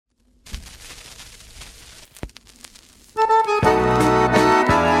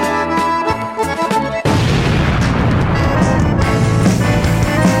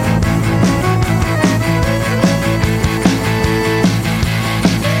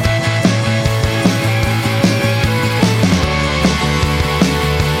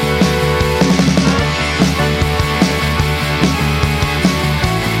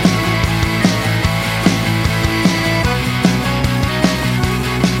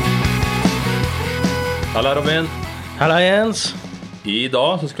Halla Robin. Halla Jens. I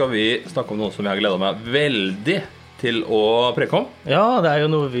dag så skal vi snakke om noe som jeg har gledet meg veldig til å preke om. Ja, det er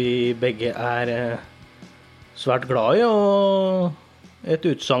jo noe vi begge er svært glad i, og et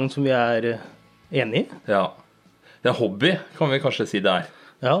utsagn som vi er enig i. Ja, det er hobby, kan vi kanskje si det er.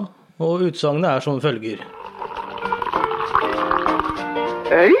 Ja, og utsagnet er som følger.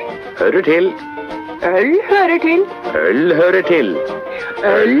 Øl hører til. Øl hører til. Øl hører til.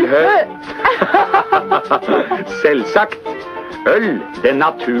 Øl hører... Selvsagt. Øl, den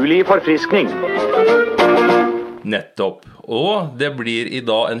naturlige forfriskning. Nettopp. Og det blir i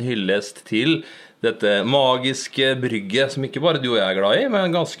dag en hyllest til dette magiske brygget, som ikke bare du og jeg er glad i,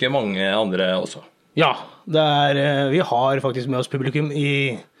 men ganske mange andre også. Ja, det er, vi har faktisk med oss publikum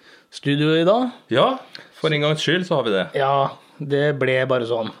i studio i dag. Ja, for en gangs skyld så har vi det. Ja, det ble bare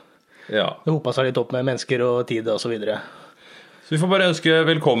sånn. Ja. Det hoppet seg litt opp med mennesker og tid og så videre. Så vi får bare ønske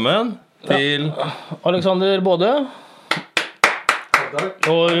velkommen til Alexander Både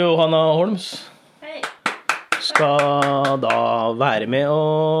og Johanna Holms skal da være med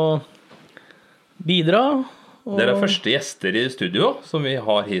og bidra. Dere er første gjester i studio som vi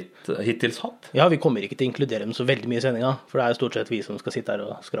har hittils hatt. Ja, vi kommer ikke til å inkludere dem så veldig mye i sendinga, for det er stort sett vi som skal sitte her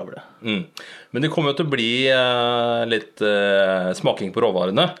og skravle. Men det kommer jo til å bli litt smaking på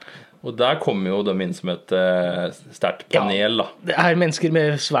råvarene. Og der kommer jo de inn som et sterkt panel, da. Det er mennesker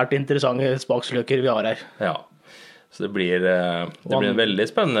med svært interessante smaksløker vi har her. Ja, så det blir en veldig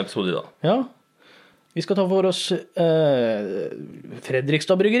spennende episode da. Ja, vi skal ta for oss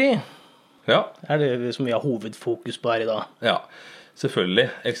Fredrikstad Bryggeri. Ja. Er det som vi har hovedfokus på her i dag. Ja, selvfølgelig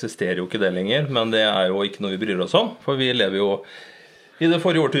eksisterer jo ikke det lenger, men det er jo ikke noe vi bryr oss om, for vi lever jo i det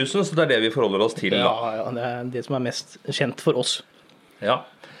forrige årtusen, så det er det vi forholder oss til. Ja, det er det som er mest kjent for oss. Ja.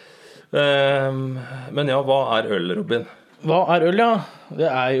 Men ja, hva er øl, Robin? Hva er øl, ja? Det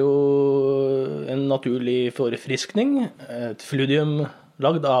er jo en naturlig forfriskning. Et fludium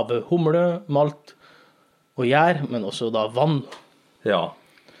lagd av humle, malt og gjær, men også da vann. Ja,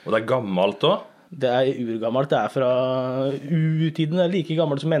 og det er gammelt også? Det er urgammelt, det er fra utiden, det er like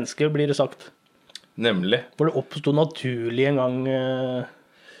gammelt som mennesker, blir det sagt. Nemlig. For det oppstod naturlig en gang...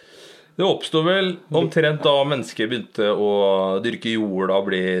 Det oppstod vel omtrent da mennesker begynte å dyrke jord og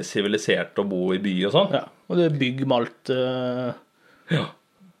bli sivilisert og bo i by og sånn. Ja, og det byggmalt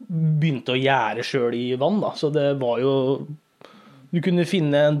begynte å gjære selv i vann da, så det var jo... Du kunne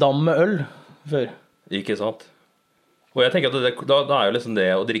finne en dam med øl før. Ikke sant? Og jeg tenker at da er jo liksom det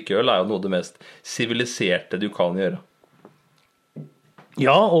å drikke øl er jo noe av det mest siviliserte du kan gjøre.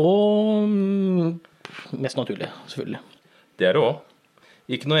 Ja, og mest naturlig, selvfølgelig. Det er det også.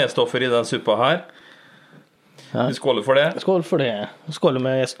 Ikke noe E-stoffer i den suppa her. Ja. Vi skåler for det. Skål for det. Skål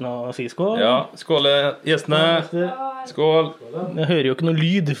med gjestene og si skål. Ja, skåle gjestene. Skål. Jeg hører jo ikke noe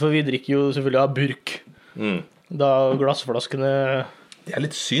lyd, for vi drikker jo selvfølgelig av burk. Da glassflaskene... Det er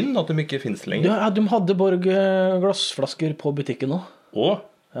litt synd at de ikke finnes lenger. Ja, de hadde Borg glassflasker på butikken nå. Å?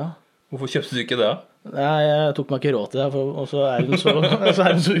 Ja. Hvorfor kjøpte du ikke det? Nei, jeg tok meg ikke råd til det, og så er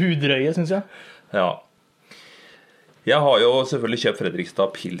den så udrøye, synes jeg. Ja. Jeg har jo selvfølgelig kjøpt Fredrikstad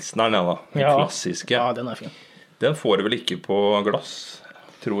Pilsneren, ja da. Den klassiske. Ja, den er fin. Den får du vel ikke på glass,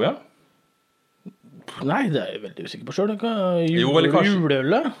 tror jeg? Nei, det er jeg veldig usikker på selv. Jo, eller kanskje.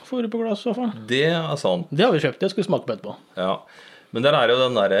 Juleølet får du på glass, i hvert fall. Det er sant. Det har vi kjøpt, det skal vi smake på etterpå. Ja, men der er jo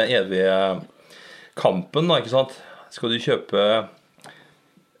den der evige kampen da, ikke sant? Skal du kjøpe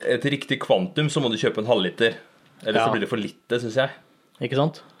et riktig kvantum, så må du kjøpe en halvliter. Eller så blir det for lite, synes jeg. Ikke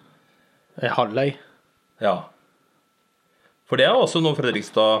sant? Halvlei. Ja. For det er også noe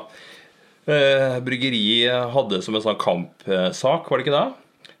Fredrikstad bryggeri hadde som en sånn kampsak, var det ikke det?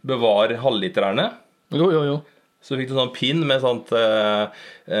 Bevar halvliterne. Jo. Så fikk du sånn pinn med sånt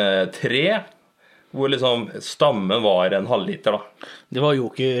tre, hvor liksom stammen var en halvliter da. Det var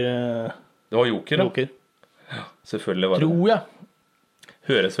joker. Det var joker, Joker. Ja, selvfølgelig var det. Tror jeg.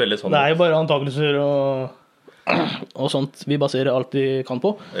 Høres veldig sånn Det er jo bare antakelser og sånt vi baserer alt vi kan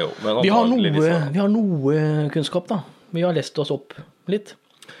på. Jo, men vi har noe kunnskap da. Vi har lest oss opp litt.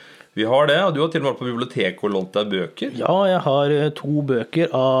 Vi har det, og du har til og med vært på biblioteket og lånt deg bøker. Ja, jeg har 2 bøker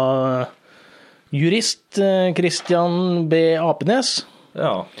av jurist Christian B. Apenes.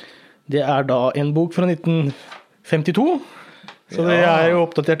 Ja. Det er da en bok fra 1952, så det er jo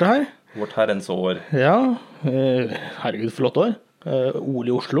oppdatert her. Vårt herrens år. Ja, herregud, flott år.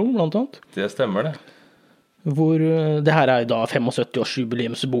 Ole i Oslo, blant annet. Det stemmer det. Hvor, det her er da 75-års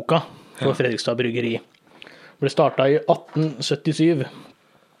jubileumsboka for Fredrikstad Bryggeri. Det ble startet i 1877.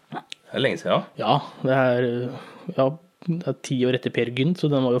 Det er lenge siden. Ja, det er 10 år etter Per Gynt, så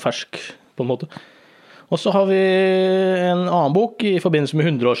den var jo fersk på en måte. Og så har vi en annen bok i forbindelse med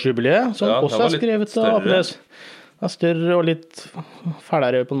 100-årsjubileet, som også skrevet av Apenes. Den er større og litt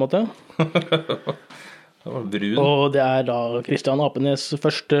fælere på en måte. Det var brun. Og det er da Christian Apenes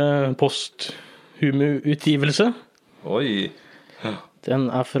første posthumu-utgivelse. Oi. Den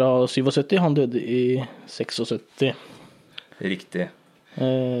er fra 77, han døde i 76. Riktig.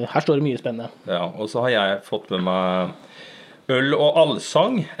 Her står det mye spennende. Ja, og så har jeg fått med meg Øl og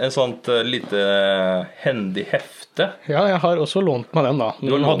allsang, en sånt lite hendig hefte. Ja, jeg har også lånt meg den da.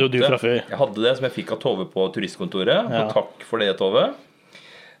 Den hadde jo du fra før. Jeg hadde det som jeg fikk av Tove på turistkontoret. Ja. Og takk for det, Tove.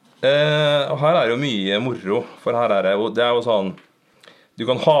 Og her er jo mye moro, for her er det er jo sånn, du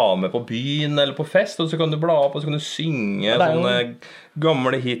kan ha med på byen eller på fest, og så kan du bla opp, og så kan du synge sånne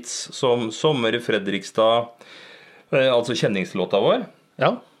gamle hits som Sommer i Fredrikstad, altså kjenningslåta vår.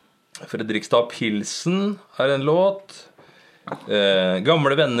 Ja. Fredrikstad Pilsen er en låt.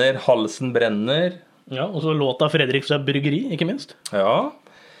 Gamle venner, Halsen brenner. Ja, og så låta Fredrikstad Bryggeri, ikke minst. Ja.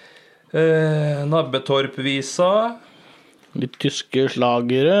 Nabbetorp-visa. Litt tyske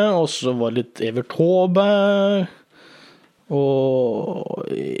slagere, og så var det litt Evert Håberg. Og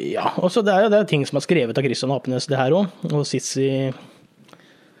ja, og så det er ting som er skrevet av Christian Apenes, det her også. Og Sissi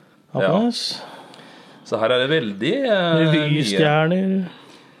Apenes. Ja. Så her er det veldig revystjerner.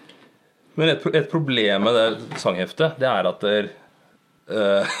 Men et problem med det sangheftet, det er at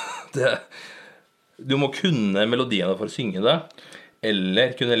du må kunne melodiene for å synge det,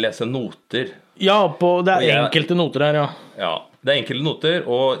 eller kunne lese noter. Ja, det er enkelte noter her, ja. Ja, det er enkelte noter,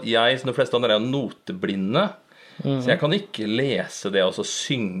 og jeg, som de fleste andre, er noteblinde, så jeg kan ikke lese det og så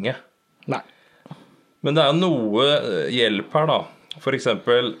synge. Nei. Men det er noe hjelp her da. For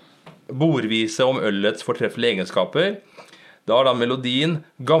eksempel bordvise om ølets fortreffelige egenskaper. Da er da melodien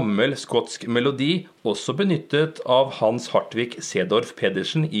gammel skotsk melodi, også benyttet av Hans Hartvig Sedorf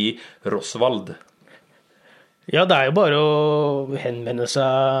Pedersen i Roswald. Ja, det er jo bare å henvende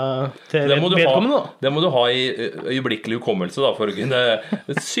seg til vedkommende da. Det må du ha i øyeblikkelig hukommelse da, for å kunne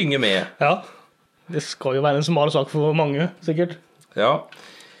synge med. Ja, det skal jo være en smal sak for mange, sikkert. Ja.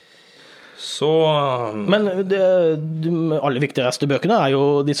 Så... Men de aller viktigste bøkene er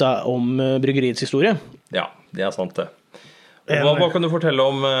jo disse om bryggeriets historie. Ja, det er sant det. Hva kan du fortelle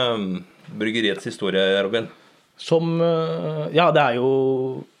om bryggeriets historie, Robin? Ja, det er jo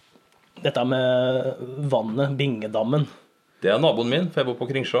dette med vannet, Bingedammen. Det er naboen min, for jeg bor på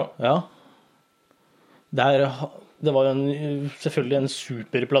Kringsjå. Ja. Det var jo selvfølgelig en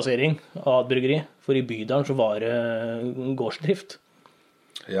super plassering av et bryggeri, for i bydelen så var det gårdsdrift.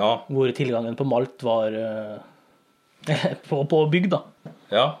 Ja. Hvor tilgangen på malt var på bygd da.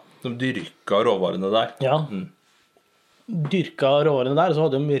 Ja, de dyrka råvarene der. Ja. Dyrka råvarene der, så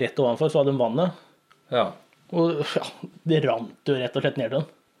hadde de rett ovenfor, så hadde de vannet. Ja. Og ja, det rant jo rett og slett ned den.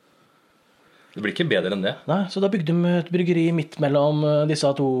 Det blir ikke bedre enn det. Nei, så da bygde de et bryggeri midt mellom disse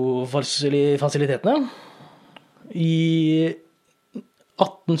to fasilitetene. I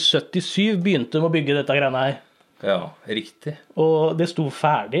 1877 begynte de å bygge dette greiene her. Ja, riktig. Og det sto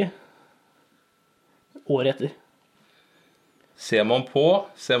ferdig året etter. Ser man på.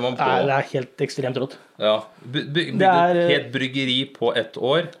 Nei, det er helt ekstremt rått. Ja, bygde et helt bryggeri på ett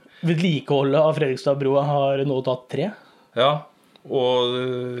år. Vedlikeholdet av Fredrikstadbrua har nå tatt 3. Ja, og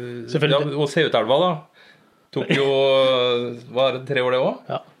se ut elva da. Tok jo, var det 3 år det også?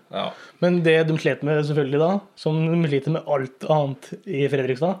 Ja. Ja. Men det de slet med selvfølgelig da, som de sliter med alt annet i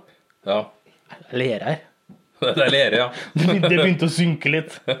Fredrikstad, lere her. Det er lere, ja. Det begynte å synke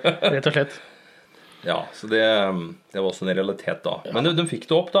litt, rett og slett. Ja, så det var også en realitet da. Men de fikk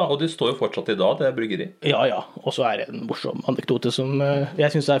det opp da, og det står jo fortsatt i dag, det er bryggeri. Ja, ja. Og så er det en morsom anekdote som jeg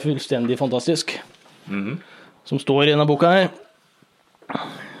synes er fullstendig fantastisk. Som står i denne boka her.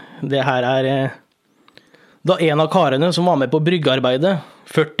 Det her er da en av karene som var med på bryggearbeidet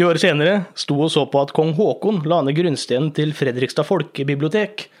 40 år senere sto og så på at kong Håkon la ned grunnstenen til Fredrikstad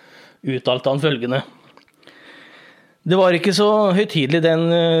folkebibliotek, uttalte han følgende: det var ikke så høytidelig den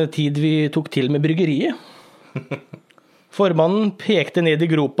tid vi tok til med bryggeriet. Formannen pekte ned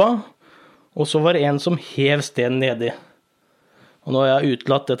i gropa, og så var det en som hev stenen nedi. Og nå har jeg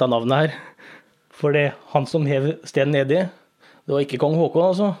utlatt dette navnet her, for det han som hev stenen nedi, det var ikke kong Håkon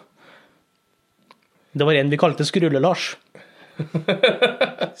altså. Det var en vi kalte Skrulle-Lars.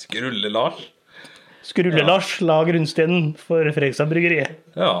 Skrulle-Lars? Skrulle-Lars la grunnstenen for Fredrikstad bryggeriet.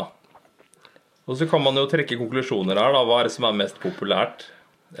 Ja. Og så kan man jo trekke konklusjoner her da. Hva er det som er mest populært?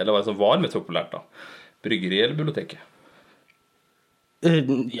 Eller hva er det som var mest populært da? Bryggeri eller biblioteket?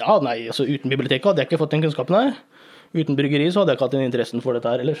 Ja, nei, altså uten biblioteket hadde jeg ikke fått den kunnskapen her. Uten bryggeri så hadde jeg ikke hatt den interessen for dette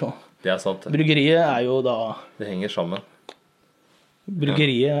her, eller så. Det er sant. Bryggeriet er jo da... Det henger sammen.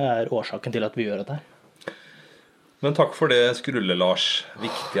 Bryggeriet er årsaken til at vi gjør dette her. Men takk for det, Skrulle Lars.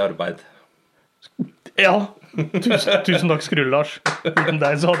 Viktig arbeid. Ja, tusen takk, Skrulle Lars. Uten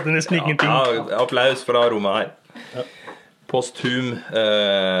deg så hadde det nesten ingenting. Ja, applaus fra rommet her. Posthum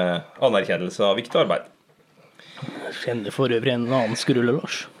anerkjennelse av viktig arbeid. Jeg kjenner for øvrig en annen Skrulle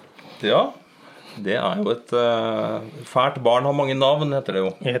Lars. Ja, det er jo et fælt barn har mange navn, heter det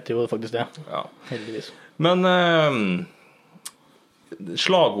jo. Jeg heter jo faktisk det, Ja. heldigvis. Men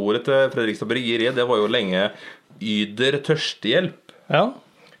slagordet til Fredrikstad Bryggeri, det var jo lenge Yder tørstehjelp. Ja,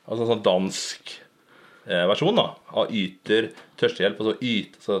 Altså en sånn dansk versjon da, av Yter tørstehjelp, altså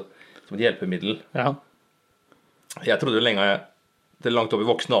yt, altså, som et hjelpemiddel. ja. Jeg trodde jo lenge, det langt opp i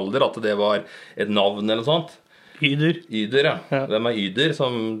voksen alder, at det var et navn eller noe sånt. Yder. Yder, ja. Ja. Hvem er Yder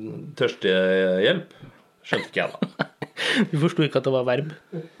som tørstehjelp? Skjønte ikke jeg da. Du forstod ikke at det var verb.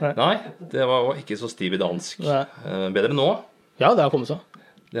 Nei, det var ikke så stiv i dansk. Nei. Bedre nå, Ja, det har kommet seg.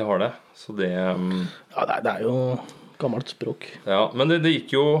 det har det. Så det... Ja, det er jo gammelt språk. Ja, men det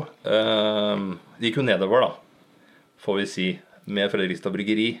gikk jo nedover da, får vi si, med Fredrikstad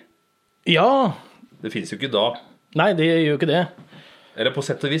Bryggeri. Ja, Det finnes jo ikke da. nei, det gjør jo ikke det. Eller på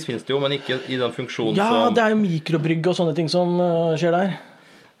sett og vis finnes det jo, men ikke i den funksjonen Ja, som... det er jo mikrobrygg og sånne ting som skjer der.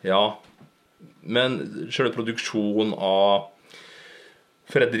 Ja, men selve produksjonen av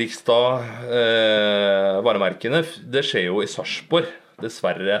Fredrikstad varemerkene, det skjer jo i Sarpsborg,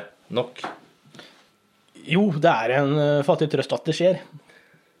 dessverre nok. Jo, det er en fattig trøst at det skjer.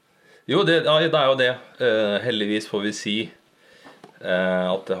 Jo, det er jo det. Heldigvis får vi si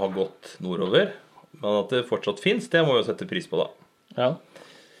at det har gått nordover, men at det fortsatt finnes, det må vi jo sette pris på da. Ja.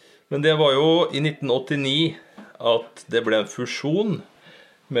 Men det var jo i 1989 at det ble en fusjon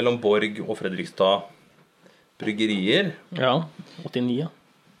mellom Borg og Fredrikstad Bryggerier. Ja, 89, ja.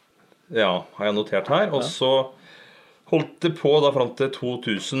 Ja, har jeg notert her. Og så holdt det på da frem til år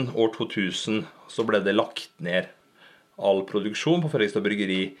 2000, så ble det lagt ned all produksjon på Fredrikstad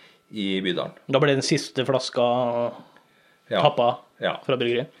Bryggeri i Bydalen. Da ble den siste flaska Ja. tappa Ja. fra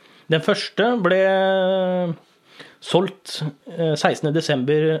bryggeriet. Den første ble solgt 16.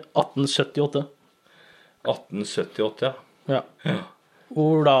 desember 1878. 1878, ja. Ja.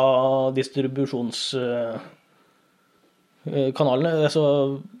 Hvor da distribusjonskanalene, altså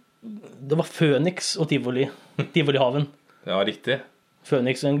det var Fønix og Tivolihaven. Ja, riktig.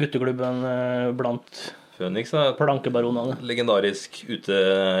 Fønix, en gutteklubben blant Fønix er plankebaronene. legendarisk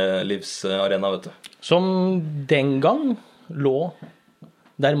utelivsarena, vet du. Som den gang lå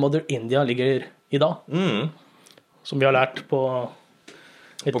der Mother India ligger i dag. Som vi har lært på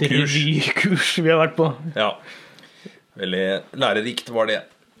et På kurs. revykurs vi har vært på. Ja, veldig lærerikt var det.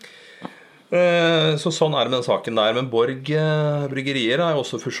 Så sånn er det med den saken der. Men Borg Bryggerier er jo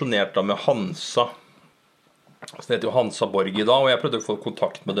også fusjonert da med Hansa. Så det heter jo Hansa Borg i dag, og jeg prøvde å få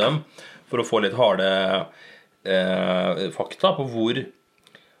kontakt med dem for å få litt harde fakta på hvor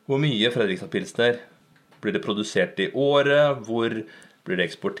mye Fredrikstad Pilsner blir det produsert i året, hvor blir det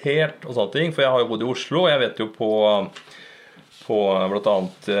eksportert og sånne ting. For jeg har jo bodd i Oslo, og jeg vet jo på blant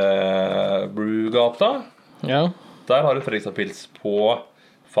annet Brugata. Ja. Der har du Fredrikstad Pils på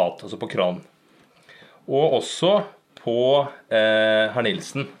fat, altså på kran. Og også på Herr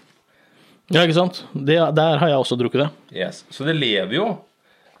Nilsen. Ja, ikke sant? Der har jeg også drukket det. Yes. Så det lever jo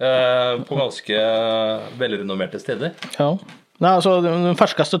på ganske velrenommerte steder. Ja. Nei, altså, den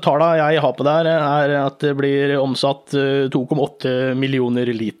ferskeste tala jeg har på der er at det blir omsatt 2,8 millioner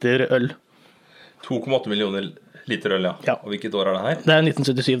liter øl. 2,8 millioner liter øl, ja. Ja. Og hvilket år er det her? Det er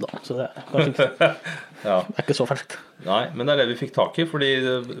 1977 da, så det er kanskje ikke, Ja. det er ikke så ferskt. Nei, men det er det vi fikk tak i, fordi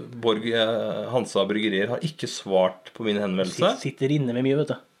Borg Hansa Bryggerier har ikke svart på min henvendelse. Sitter inne med mye,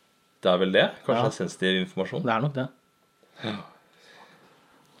 vet du. Det er vel det? Kanskje Ja. det er sensitiv informasjon? Det er nok det.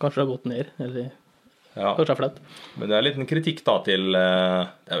 Kanskje det har gått ned, eller Ja. kanskje det er flaut. Men det er en liten kritikk da til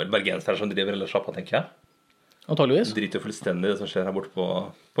det er vel bergensere som driver eller sjappa, tenker jeg. Antageligvis. Driter jo fullstendig i det som skjer her borte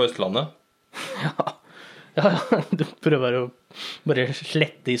på Østlandet. Ja, du prøver å bare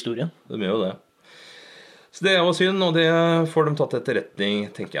slette historien. De gjør jo det. Så det var synd, og det får de tatt etterretning,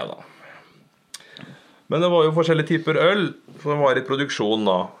 tenker jeg da. Men det var jo forskjellige typer øl som var i produksjon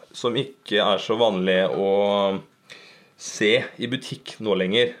da, som ikke er så vanlig å se i butikk nå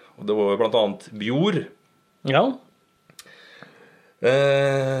lenger. Og det var jo blant annet Bjor. Ja.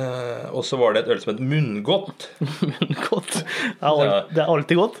 Og så var det et øl som het Munngodt. Men godt. Det er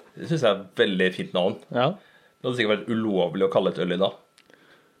alltid godt. Det synes jeg er et veldig fint navn. Ja. Det hadde sikkert vært ulovlig å kalle et øl i dag.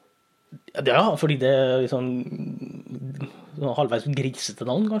 Ja, fordi det er liksom sånn halvveis grisete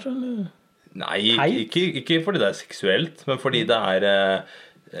navn, kanskje? Eller? Nei, Teit? ikke fordi det er seksuelt, men fordi det er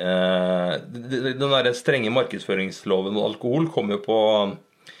den der strenge markedsføringsloven mot alkohol kom jo på,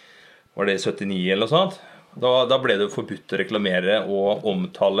 var det i 79 eller noe sånt? Da ble det forbudt å reklamere og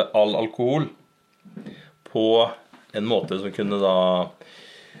omtale all alkohol på en måte som kunne da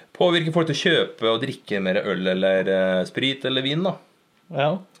påvirke folk til å kjøpe og drikke mer øl eller sprit eller vin da.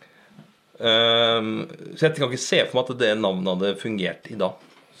 Ja. Så jeg kan ikke se for meg at det navnet hadde fungert i dag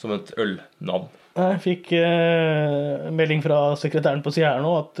som et ølnavn. Jeg fikk melding fra sekretæren på siden her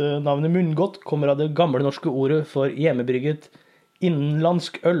nå at navnet Munngodt kommer av det gamle norske ordet for hjemmebrygget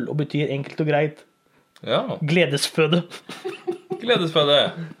innenlandsk øl og betyr enkelt og greit gledesføde. Gledesføde.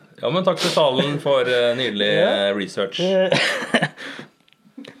 Ja, men takk til salen for nydelig research.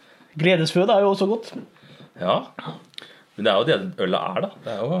 Gledesføde er jo også godt. Ja, men det er jo det ølet da.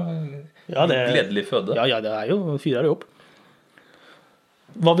 Det er jo gledelig føde. Ja, det er jo, fyrer det opp.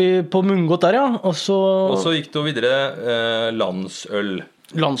 Var vi på Munngodt der, ja? Og så gikk det jo videre landsøl.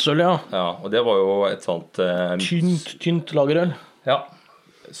 Landsøl, ja. Ja, og det var jo et sånt tynt lagerøl. Ja,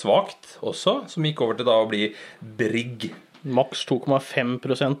 svagt også, som gikk over til da å bli brigg. Maks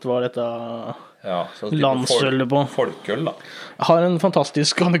 2,5% var dette sånn landsølet på. Folkeøl da. Jeg har en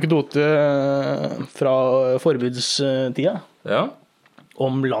fantastisk anekdote fra forbudstida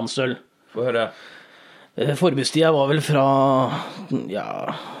om landsøl. Få høre. Forbudstida var vel fra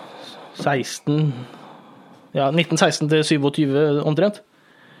 1916 til 27 omtrent.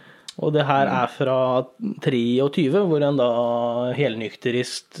 Og det her er fra 23, hvor en da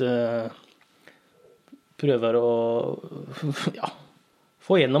helnykterist prøver å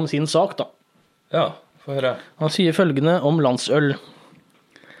få gjennom sin sak da. Ja, få høre. Han sier følgende om landsøl.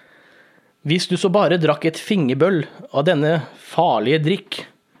 Hvis du så bare drakk et fingerbøll av denne farlige drikk,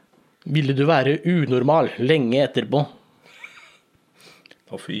 ville du være unormal lenge etterpå.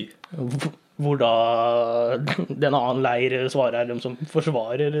 Å fy. Hvor da den annen leir svarer de som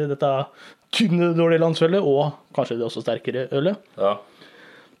forsvarer dette tynne, dårlige landsølet, og kanskje det også sterkere ølet. Ja.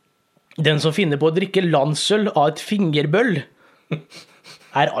 Den som finner på å drikke landsøl av et fingerbøll,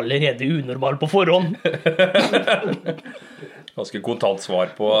 er allerede unormal på forhånd. Ganske kontant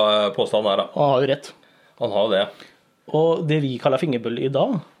svar på påstanden her da. Han har jo rett. Han har det. Og det vi kaller fingerbøll i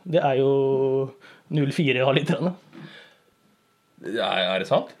dag, det er jo 0,4 halvlitrene. Er det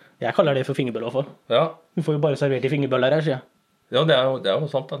sant? Jeg kaller det for fingerbøll i hvert fall. Ja. Vi får jo bare servert i fingerbøller her, sier jeg. Ja, det er jo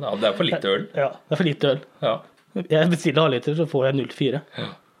sant. Det er for lite øl. Ja, det er for lite øl. Ja. Jeg bestiller halvliter, så får jeg 0,4. Ja.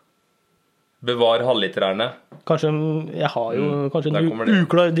 Bevar halvliterne. Kanskje, jeg har jo kanskje en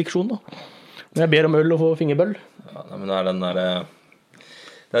uklar diksjon da. Men jeg ber om øl og får fingerbøll. Ja, men det er den der...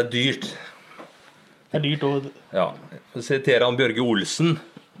 Det er dyrt. Det er dyrt og... Ja, jeg siterer han Bjørge Olsen.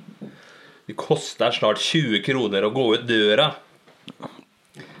 Det koster snart 20 kroner å gå ut døra.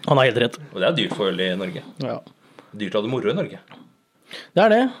 Han har helt rett. Og det er dyrt for øl i Norge. Ja. Dyrt å ha det moro i Norge. Det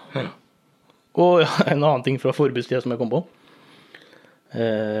er det. Ja. Og en annen ting fra forbudstida som jeg kom på.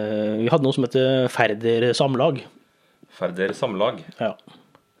 Vi hadde noe som heter Færder Samlag. Færder Samlag? Ja.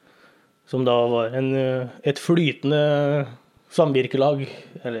 Som da var et flytende samvirkelag,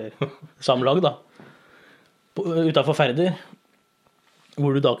 eller samlag da, utenfor Færder,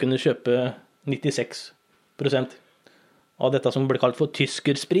 hvor du da kunne kjøpe 96% av dette som ble kalt for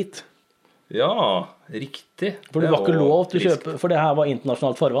tyskersprit. Ja, riktig. For det var ikke lov til å kjøpe, for det her var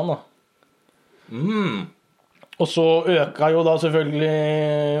internasjonalt farvann da. Og så øka jo da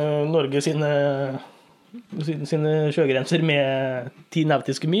selvfølgelig Norge sine sjøgrenser med 10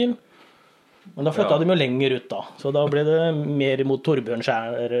 nautiske mil. Men da flyttet de jo lenger ut da. Så da ble det mer mot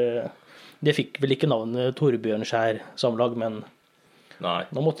Torbjørnskjær. Det fikk vel ikke navnet Torbjørnskjær samlag, men Nei.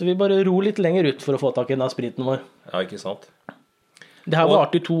 Da måtte vi bare ro litt lenger ut for å få tak i denne spriten vår. Ja, ikke sant. Det her var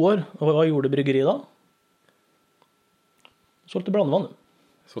i 2 år. Og hva gjorde bryggeriet da? Solgte blandevann.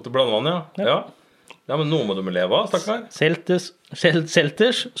 Solgte blandevann, ja. Ja, men noe må du med leve av, stakkar.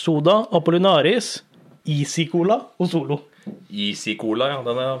 Selters, Soda, Apollinaris, Easy Cola og Solo. Easy Cola, ja.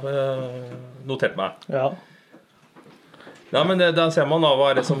 Den har jeg notert meg. Ja. Ja, men der ser man da hva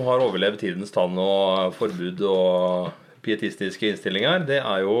er det som har overlevd tidens tann og forbud og pietistiske innstillinger. Det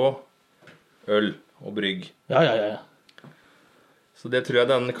er jo øl og brygg. Ja. Så det tror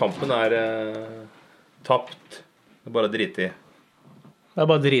jeg den kampen er tapt. Det er bare drit i. Det er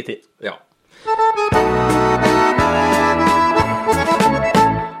bare drit i. Ja.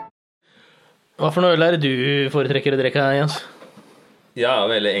 Hva for noe øl er det du foretrekker å drikke, Jens? Jeg er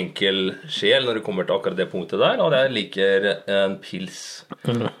en veldig enkel sjel når det kommer til akkurat det punktet der, og jeg liker en pils.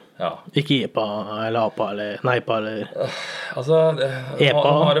 Ja. Ikke IPA eller APA eller NEIPA eller... Altså,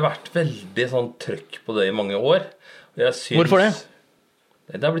 har det vært veldig sånn trøkk på det i mange år. Hvorfor det?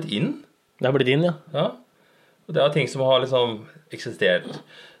 Det har blitt inn. Det har blitt inn, ja. Ja. Og det er ting som har liksom eksistert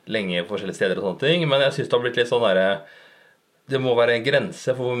lenge i forskjellige steder og sånne ting, men jeg synes det har blitt litt sånn der, det må være en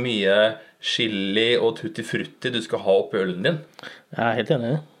grense for hvor mye chili og tutti frutti du skal ha oppi ølen din. Jeg er helt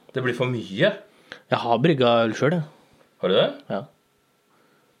enig. Det blir for mye. Jeg har brygga øl selv, jeg. Har du det? Ja.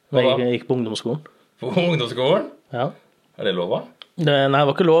 Når jeg gikk på ungdomsskolen. På ungdomsskolen? Ja. Er det lov da? Nei, det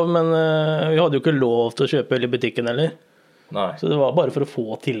var ikke lov, men vi hadde jo ikke lov til å kjøpe øl i butikken heller. Nei. Så det var bare for å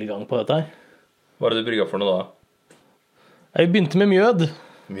få tilgang på dette her. Hva er det du brygga for noe da? Jeg begynte med mjød.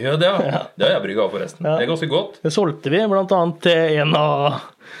 Mjød, ja. Det har jeg brygga forresten. Ja. Det er ganske godt. Det solgte vi blant annet til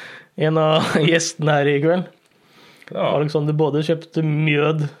en av gjestene her i kveld. Ja. Alexander både kjøpte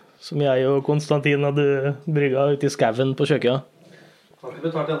mjød, som jeg og Konstantin hadde brygga ute i skaven på kjøkkenet. Har ikke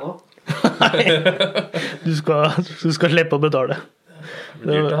betalt ennå. Nei, du skal slippe å betale.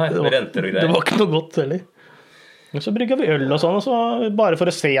 Det var ikke noe godt heller. Så brygget vi øl og sånn, og så bare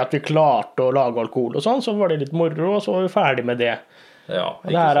for å se at vi klarte å lage alkohol og sånn, så var det litt moro, og så var vi ferdig med det. Ja,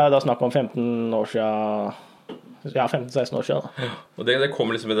 det her er da snakk om 15 år siden, ja, 15-16 år siden. Da. Og det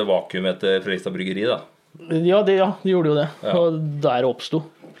kom liksom i det vakuumet etter Fredrikstad Bryggeri da? Ja, det gjorde jo det, og der oppstod.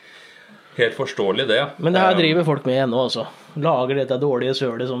 Helt forståelig det. Men det her driver folk med ennå, altså. Lager dette dårlige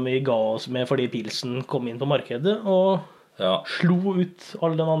sølet som vi ga oss med fordi pilsen kom inn på markedet, og slo ut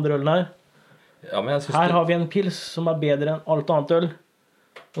all den andre ølen her. Ja, men jeg synes her har vi en pils som er bedre enn alt annet øl.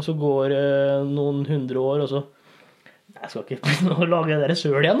 Og så går noen 100 år, og så jeg skal ikke begynne å lage det der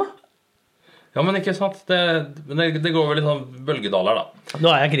søl igjen da. Ja, men ikke sant. Det går vel litt sånn bølgedaler da.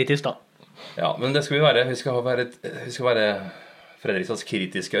 Nå er jeg kritisk da. Ja, men det skal vi være. Vi skal være Fredrikstads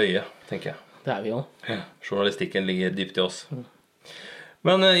kritiske øye, tenker jeg. Det er vi jo. Journalistikken ligger dypt i oss.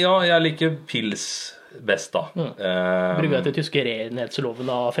 Men ja, jeg liker pils best da. Brygger jeg til tyske renhetsloven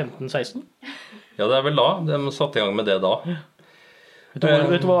av 1516? Ja, det er vel da. De satte i gang med det da.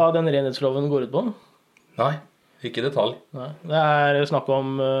 Vet du hva den renhetsloven går ut på? Nei, ikke i detalj. Nei. Det er snakk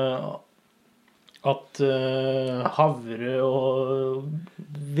om at havre og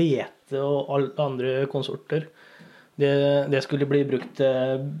hvete og alle andre konsorter, det skulle bli brukt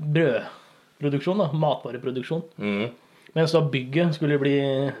til brødproduksjon, da, matvareproduksjon. Mens da bygget skulle bli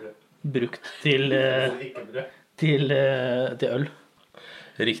brukt til øl.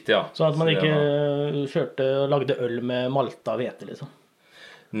 Riktig, ja. Sånn at man ikke kjørte og lagde øl med malta hvete, liksom.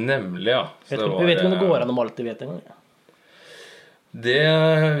 Nemlig, ja. Vi vet ikke om det går an å malte hvete engang.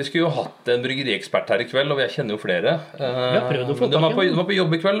 Vi skulle jo hatt en bryggeriekspert her i kveld, og jeg kjenner jo flere. Vi har prøvd å få tak i. De er på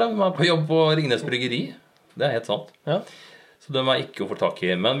jobb i kveld, de er på jobb på Ringnes Bryggeri. Det er helt sant. Ja. Så de er ikke å få tak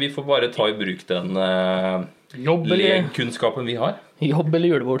i, men vi får bare ta i bruk den legkunnskapen vi har. Jobb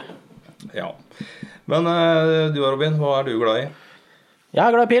eller julebord. Ja. Men du Robin, hva er du glad i? Jeg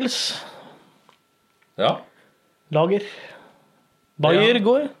er glad i pils. Ja. Lager. Bayer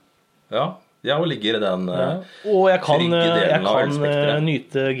går. Ja, jeg ligger i den og jeg kan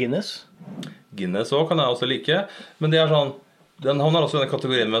nyte Guinness. Guinness også kan jeg også like. Men det er sånn, den havner også i den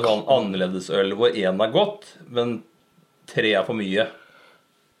kategorien med sånn annerledesøl, hvor en er godt, men 3 er for mye.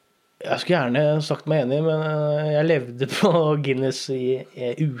 Jeg skulle gjerne sagt meg enig, men jeg levde på Guinness i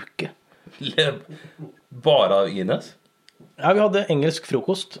en uke. Bare Guinness? Ja, vi hadde engelsk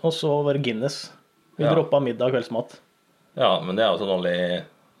frokost, og så var det Guinness. Vi droppet middag og kveldsmat. Ja, men det er jo sånn vanlig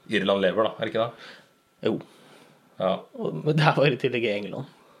Irland lever da, er det ikke det? Jo. Ja. Men det her var i tillegg i England.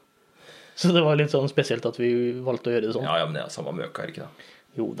 Så det var litt sånn spesielt at vi valgte å gjøre det sånn. Ja, men det er samme møka, er det ikke det?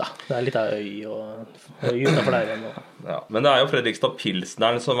 Jo da, det er litt av øy utenfor der igjen. Ja, men det er jo Fredrikstad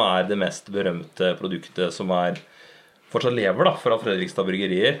Pilsneren som er det mest berømte produktet som fortsatt lever da, fra Fredrikstad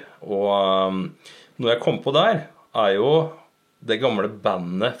Bryggerier. Og noe jeg kom på der, er jo det gamle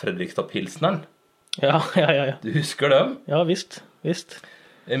bandet Fredrikstad Pilsneren. Ja. Du husker dem? Ja, visst.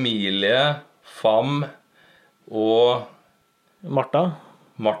 Emilie, Fam og Martha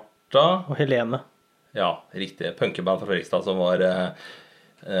og Helene. Ja, riktig. Punkeband fra Fredrikstad som var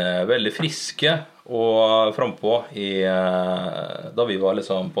veldig friske og frempå da vi var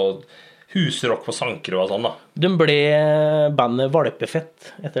liksom på husrock på Sankerø og sånn da. De ble bandet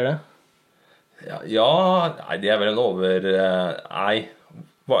Valpefett etter det? Nei, det er vel en nei.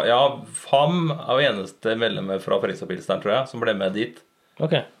 Ja, Fam er jo eneste medlemmer fra Fredrikstad Pilsneren, tror jeg, som ble med dit.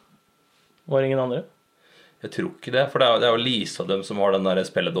 Ok. Var det ingen andre? Jeg tror ikke det, for det er jo Lisa og dem som har den der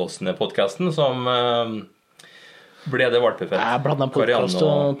Spelledåsene-podcasten som ble det Valpefett. Jeg blander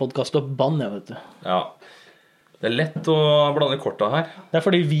podcast og band, jeg vet du. Ja, det er lett å blande korta her. Det er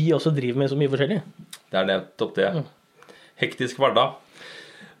fordi vi også driver med så mye forskjellig. Det er nettopp det. Hektisk hverdag.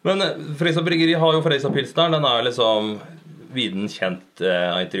 Men Fredrikstad Bryggeri har jo Fredrikstad Pilsneren, den er liksom viden kjent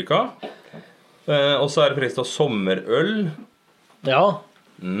av inntrykket. Og så er det Fredrikstad sommerøl. Ja.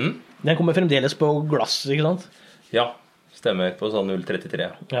 Den kommer fremdeles på glass, ikke sant? Ja, stemmer, på sånn 0,33.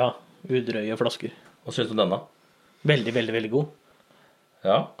 Ja, udrøye flasker. Hva synes du om denne? Veldig, veldig, veldig god.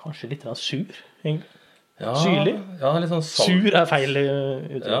 Ja. Kanskje litt sur, egentlig. Ja, Syrlig. Ja, litt sånn salt. Sur er feil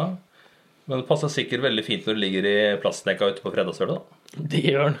uttrykk. Ja. Men det passer sikkert veldig fint når det ligger i plastnekka ute på fredagsølet da. Det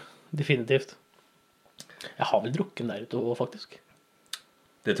gjør den, definitivt. Jeg har vel drukket den der ute også, faktisk.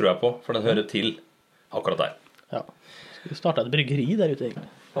 Det tror jeg på, for den hører til akkurat der. Ja. Skal vi starte et bryggeri der ute, egentlig?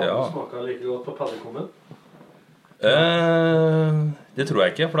 Ja. Smaker like godt på paddekummen. Det tror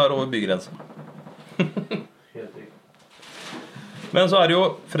jeg ikke, for det er over bygrensen. Helt riktig. Men så er det jo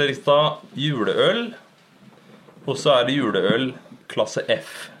Fredrikstad juleøl, og så er det juleøl klasse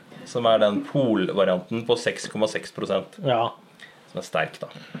F, som er den polvarianten på 6,6%. Ja. Som er sterk da.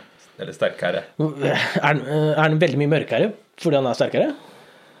 Eller sterkere. Er den veldig mye mørkere fordi den er sterkere?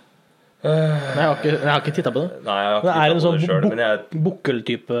 Nei, jeg har ikke tittet på det. Nei, jeg har Men er det ikke en tittet på det selv, sånn men jeg...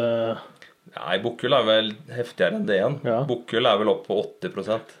 bukkeltype? Nei, bukkel er vel heftigere enn det igjen. Ja. Bukkel er vel opp på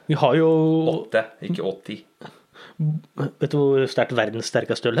 80%. Vi har jo... 8, ikke 80. Vet du hvor sterkt verdens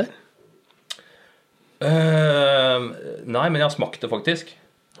sterkeste øl er? Nei, men jeg har smakt det faktisk.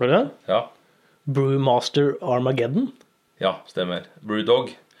 Har du det? Ja, Brewmaster Armageddon? ja, stemmer. Brewdog.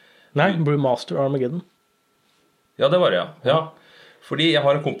 Nei, Brewmaster Armageddon. Ja, det var det, ja. Ja. Fordi jeg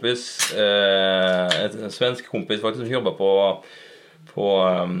har en kompis, en svensk kompis faktisk, som jobber på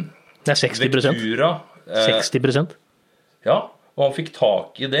Det er 60%. Vectura. 60%. Ja, og han fikk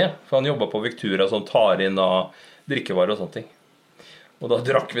tak i det, for han jobbet på Vectura som tar inn av drikkevarer og sånne ting. Og da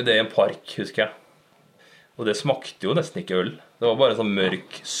drakk vi det i en park, husker jeg. Og det smakte jo nesten ikke øl. Det var bare en sånn mørk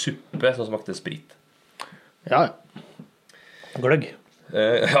suppe som smakte sprit. Ja, gløgg.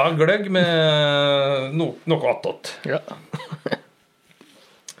 Ja, gløgg med noe attåt. Ja.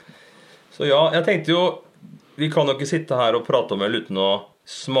 Så ja, jeg tenkte jo, vi kan jo ikke sitte her og prate om øl uten å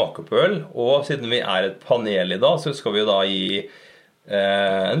smake på øl, og siden vi er et panel i dag, så skal vi da gi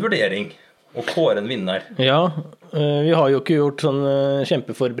en vurdering og kåre en vinner. Ja, vi har jo ikke gjort sånne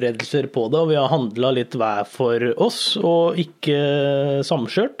kjempeforberedelser på det, og vi har handlet litt hver for oss, og ikke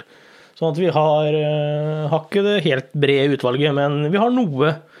samkjørt. Sånn at vi har ikke det helt brede utvalget, men vi har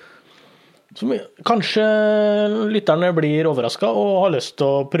noe som kanskje lytterne blir overrasket og har lyst til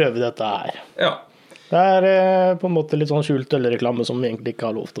å prøve dette her. Ja. Det er på en måte litt sånn skjult ølreklame som vi egentlig ikke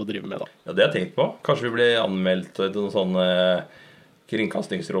har lov til å drive med da. Ja, det har jeg tenkt på. Kanskje vi blir anmeldt til noen sånne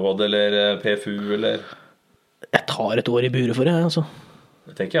kringkastingsråd eller PFU eller... Jeg tar et år i buret for det, altså.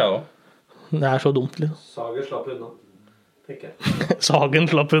 Det tenker jeg også. Det er så dumt, liksom. Sager slapp unna, tenker jeg. Sagen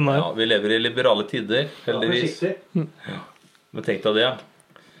slapp unna. Ja, vi lever i liberale tider, heldigvis. Ja, Men tenk deg det.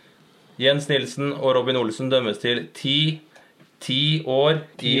 Jens Nilsen og Robin Olsen dømmes til 10 år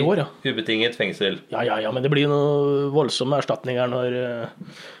i 10 år, ja. ubetinget fengsel. Ja, men det blir jo noe voldsomme erstatninger når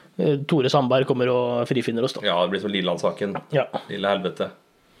Tore Sandberg kommer og frifinner oss da. Ja, det blir som Lilleland-saken. Ja. Lille helvete.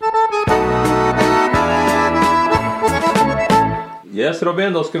 Yes,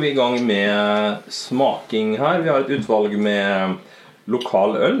 Robin, da skal vi i gang med smaking her. Vi har et utvalg med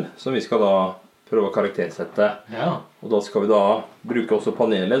lokal øl, som vi skal da prøve å karaktersette. Ja. Og da skal vi da bruke også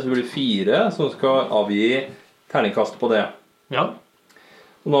panelet, så blir det 4 som skal avgi terningkast på det. Ja.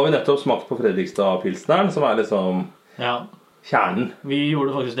 Og nå har vi nettopp smakt på Fredrikstad-pilsneren, som er liksom Ja. kjernen. Vi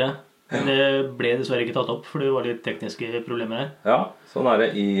gjorde faktisk det. Det ble dessverre ikke tatt opp, fordi det var litt tekniske problemer her. Ja, sånn er det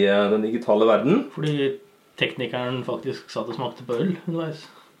i den digitale verden. Fordi teknikeren faktisk satt og smakte på øl underveis.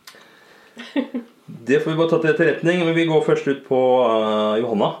 Det får vi bare ta til etterretning, men vi går først ut på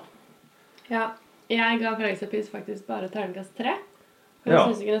Johanna. Ja, jeg ga Fredrikstad-pils faktisk bare terningkast 3. For jeg Ja.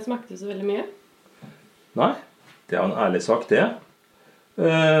 synes ikke den smakte så veldig mye. Nei, det er en ærlig sak det.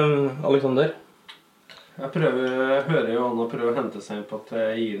 Alexander? Jeg hører jo Anna prøve å hente seg inn på at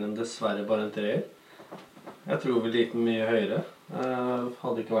jeg gir den dessverre bare en 3. Jeg tror vel litt mye høyere.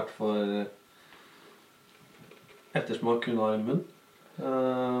 Hadde ikke vært for ettersmak kun av en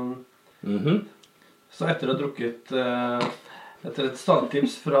munn. Så etter å ha drukket etter et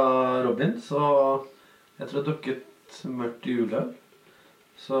stadtips fra Robin, så etter å ha drukket mørkt juleøl,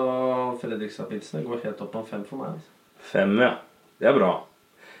 så Fredrikstad-pilsene går helt opp på en 5 for meg. 5, ja. Det er bra.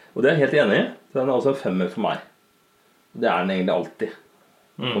 Og det er jeg helt enig i. Den er også en 5 for meg. Det er den egentlig alltid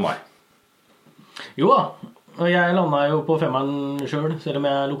for meg. Jo da, og jeg landet jo på 5-eren selv, selv om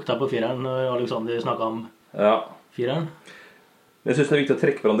jeg lukta på 4-eren når Alexander snakket om Ja. 4-eren. Men jeg synes det er viktig å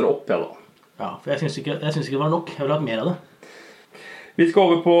trekke hverandre opp, ja da. Ja, for jeg synes ikke det var nok. Jeg vil ha mer av det. Vi skal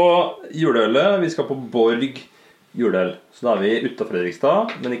over på juleølet. Vi skal på Borg juleøl. Så da er vi ute av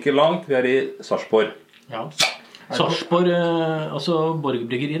Fredrikstad, men ikke langt. Vi er i Sarpsborg. Ja. Sarpsborg, altså Borg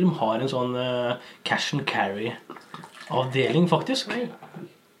Bryggeri, de har en sånn cash and carry avdeling faktisk.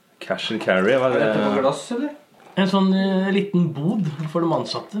 Cash and carry, hva Er er dette på det? glass, eller? En sånn liten bod for de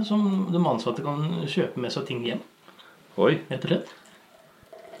ansatte, som de ansatte kan kjøpe med seg ting hjem, Oi, rett og slett.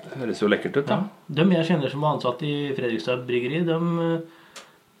 Høres jo lekkert ut, da. De jeg kjenner som var ansatt i Fredrikstad bryggeri,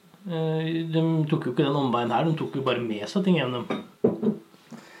 de tok jo ikke den omveien her, de tok jo bare med seg ting gjennom.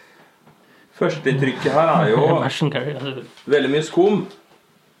 Førsteinntrykket her er jo veldig mye skum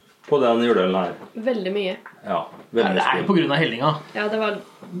på den juleølen her. Veldig mye. Ja, veldig mye Det er jo på grunn av hellinga. Ja, det var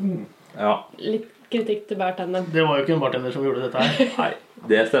litt kritikk til bartenderen. Det var jo ikke en bartender som gjorde dette her. Nei,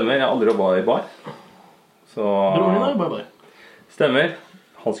 det stemmer. Jeg har aldri jobbet i bar. Så... Broren din har jobbet i bar. Stemmer.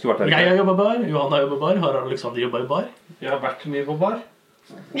 Han skulle vært her. Jeg har jobbet i bar, Johan har jobbet i bar, Harald Alexander jobbet i bar. Jeg har vært mye på bar.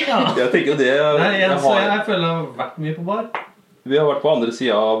 Ja. Jeg tenker jo det... Nei, jeg føler jeg har vært mye på bar. Vi har vært på andre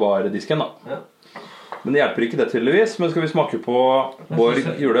siden av bardisken, da. Ja. Men det hjelper ikke det tydeligvis. Men skal vi smake på Borg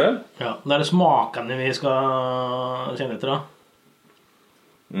juleøl? Ja, det er det smakene vi skal kjenne etter, da.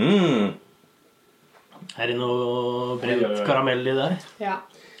 Er det noe brent karamell i der? Ja.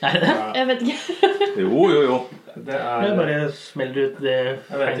 Er det det? Jeg vet ikke. Jo. Jeg bare smeller ut det.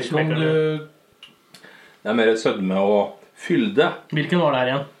 Jeg vet ikke om du... Det er mer sødme og fylde. Hvilken var det her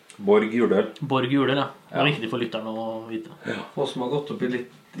igjen? Borg juleøl. Borg juleøl, ja. Det er viktig for lytterne å vite. For oss som har gått opp i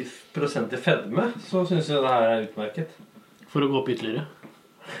litt i prosent i fedme, så synes jeg det her er utmerket. For å gå opp ytterligere.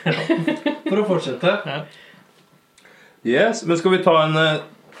 For å fortsette. Ja. Yes, men skal vi ta en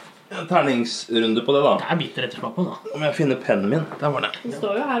terningsrunde på det, da? Det er bitter ettersmak på den, da. Om jeg finner pennen min. Der var den. Det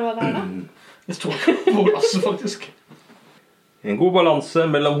står jo her hva det er, da. Det står på glasset, faktisk. En god balanse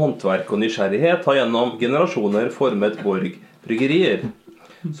mellom håndverk og nysgjerrighet har gjennom generasjoner formet Borg bryggerier.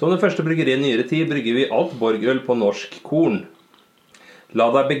 Som det første bryggeriet i nyere tid brygger vi alt Borgøl på norsk korn. La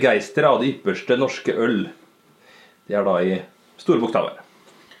deg begeistre av det ypperste norske øl. Det er da i store bokstaver.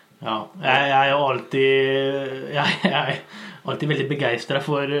 Ja, jeg er jo alltid jeg er alltid veldig begeistret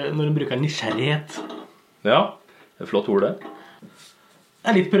for når de bruker nysgjerrighet. Ja, det er flott ord det. Det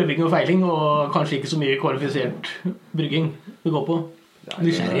er litt prøving og feiling, og kanskje ikke så mye kvalifisert brygging vi går på.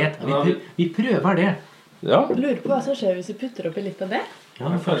 Nysgjerrighet. Vi prøver det. Ja. Jeg lurer på hva som skjer hvis vi putter oppi litt av det. Ja,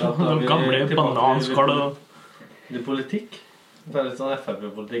 noen gamle bananskall og... Litt politikk. Det er litt sånn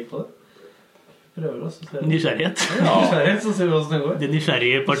FRP-politikk på det. Prøver oss. Nysgjerrighet. Ja, nysgjerrighet, så ser vi hvordan det går. Det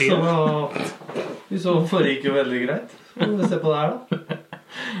nysgjerrige partiet. Vi så foregikk jo veldig greit. Må vi se på det her, da.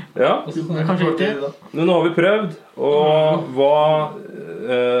 Ja. Kanskje ikke. Men nå har vi prøvd, og hva...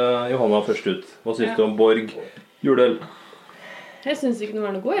 Johanna først ut. Hva synes du om Borg juleøl? Jeg synes ikke den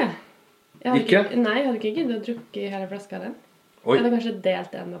var noe god, jeg. Ikke? Nei, jeg hadde ikke giddet å drukke hele flaska av den. Oi. Jeg hadde kanskje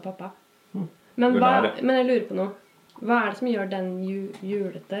delt en med pappa. Men jeg lurer på noe. Hva er det som gjør den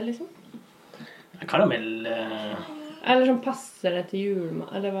julete, liksom? Karamell... Eller sånn passer det til julemat?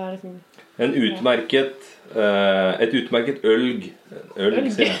 Eller hva er det som... Et utmerket Et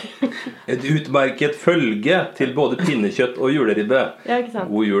utmerket følge til både pinnekjøtt og juleribbe. Ja, ikke sant?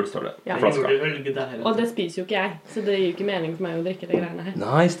 God jul, står det på flaska. Og det spiser jo ikke jeg, så det gir jo ikke mening for meg å drikke det greiene her.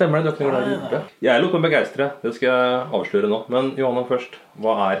 Nei, stemmer det, du er ikke glad i juleribbe. Jeg er litt på begeistre, det skal jeg avsløre nå. Men Johanna først,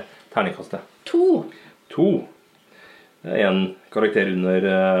 hva er terningkastet? 2. Det er en karakter under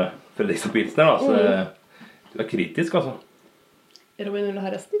Fredrikstad Pilsner, da, så du er kritisk, altså. Robin, vil du ha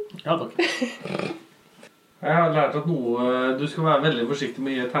resten? Ja, takk. Jeg har lært at du skal være veldig forsiktig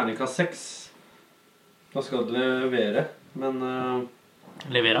med å gi terningkast 6. Da skal du levere, men...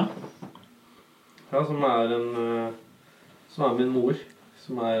 Levera? Ja, som er min mor.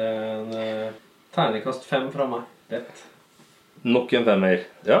 Som er en terningkast 5 fra meg. Rett. Nok en 5-er.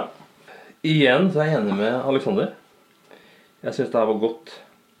 Ja. Igjen så er jeg enig med Alexander. Jeg synes det her var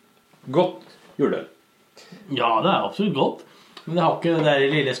godt juleøl. Ja, det er absolutt godt. Men det har ikke det der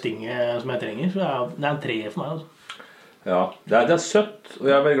lille stinget som jeg trenger, så det er en 3 for meg. Altså. Ja, det er søtt, og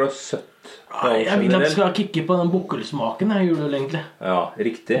jeg er veldig glad i søtt. Jeg vil at det skal kikke på den bukkelsmaken jeg juleøl egentlig. Ja,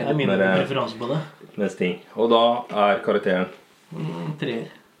 riktig. Det er min preferanse på det. Med sting. Og da er karakteren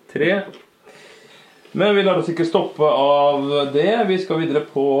 3. Men vi lar oss ikke stoppe av det. Vi skal videre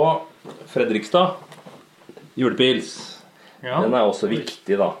på Fredrikstad. Julepils. Ja. Den er også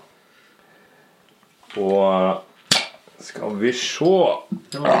viktig, da. Og skal vi se.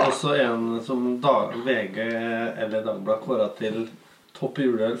 Det var også en som VG eller Dagblad kåret til topp i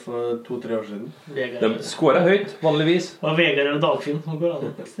juleøl for 2-3 år siden. De skårer høyt, vanligvis. Og Vegard eller Dagfinn som går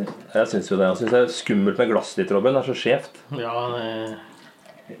an. Jeg synes jo det. Jeg synes det er skummelt med glass ditt, Robin. Det er så skjevt. Ja,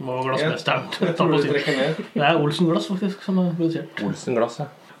 det må glassmesteren Jeg ta tror på du sin. trekker ned. Det er Olsen Glass faktisk som er produsert. Olsen glass, ja.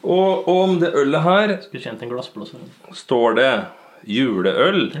 Og om det ølet her Skulle kjent en glassblås. står det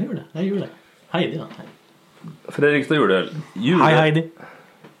juleøl. Jeg gjør det. Heidi, da. Fredrikstad juleøl. Hei, Heidi.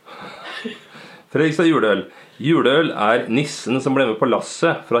 Fredrikstad juleøl. Juleøl er nissen som ble med på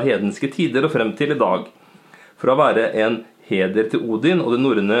lasset fra hedenske tider og frem til i dag. For å være en heder til Odin og det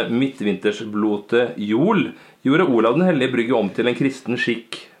norrøne midtvintersblote Jol, gjorde Olav den hellige brygget om til en kristen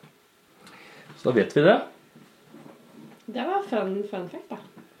skikk Så da vet vi det. Det var fun fact, da.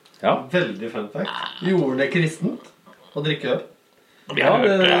 Ja. Veldig fun fact. Gjorde det kristent å drikke øl? Ja,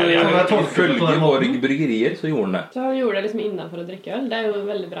 ifølge Borg bryggerier så gjorde han det. Så han gjorde det liksom innenfor å drikke øl. Det er jo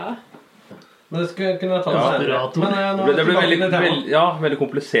veldig bra. Men det kunne jeg ta det senere. Det ble veldig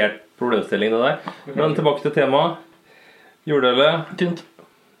komplisert problemstilling det der. Men tilbake til temaet. Juleølet. Tynt.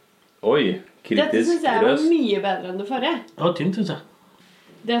 Oi, Dette kritisk synes jeg var røst. mye bedre enn det forrige. Det var tynt, synes jeg.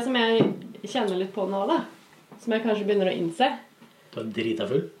 Det som jeg kjenner litt på nå, da, som jeg kanskje begynner å innse, Du er drita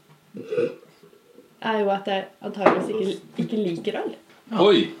full. er jo at jeg antageligvis ikke liker øl.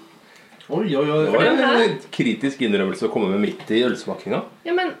 Oi, Oi. det var en kritisk innrømmelse å komme med midt i ølsmakinga.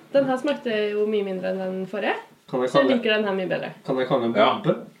 Ja, men den her smakte jo mye mindre enn den forrige. Kan jeg Så jeg kalle, liker den her mye bedre. kan jeg kalle en Ja.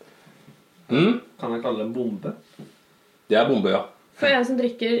 bombe? Kan jeg kalle en bombe? Det er bombe, ja. For en som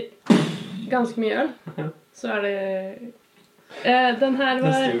drikker ganske mye øl, så er det... den her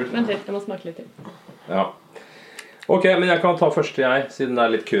var... Neste jul. Vent litt, jeg må smake litt til. Ja. Ok, men jeg kan ta første jeg, siden det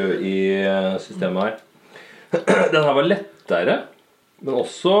er litt kø i systemet her. Den her var lettere, men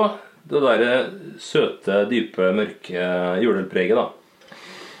også det der søte, dype, mørke juleølpreget da.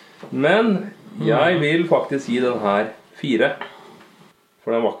 Men jeg vil faktisk gi den her 4.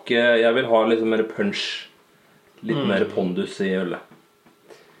 For den var ikke... Jeg vil ha litt mer punch, litt mer pondus i ølet.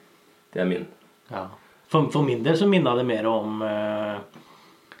 Det er min. Ja. For min del så minnet det mer om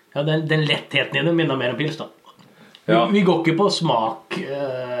den lettheten i det minnet mer om pils da. Ja. Vi går ikke på smak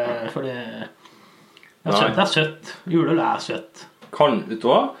for det er søtt. Juleøl er søtt. Vet du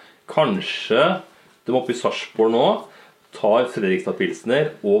hva? Kanskje de oppe i Sarpsborg nå tar Fredrikstad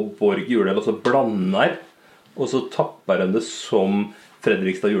Pilsner og Borg juleøl og så blander, og så tapper de det som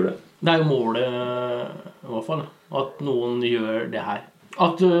Fredrikstad juleøl. Det er jo målet i hvert fall, at noen gjør det her.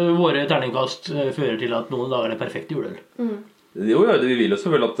 At våre terningkast fører til at noen dager er det perfekte juleøl. Jo, vi vil jo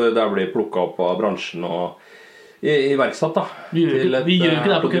selvfølgelig at det blir plukket opp av bransjen og iverksatt da. Vi gjør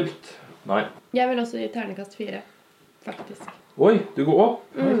ikke det på kupp. Nei. Jeg vil også gi terningkast 4, faktisk. Oi, du går opp.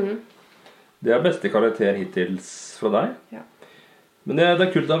 Det er beste karakter hittils fra deg. Ja. Men det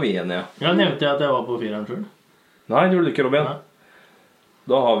er kult av vi enige. Jeg nevnte at jeg var på 4'eren selv. Nei, det gjorde du ikke, Robin.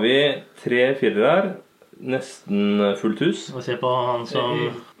 Da har vi 3 4'er her. Nesten fullt hus. Se på han som...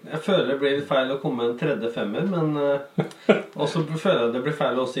 Jeg føler det blir litt feil å komme med en tredje 5'er, men også føler jeg det blir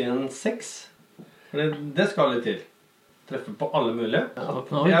feil å si en 6. For det skal litt til. Treffe på alle mulige.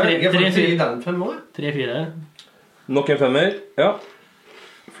 Jeg får ikke gi den 5 år. 3 4'er. Nok en 5'er. Ja.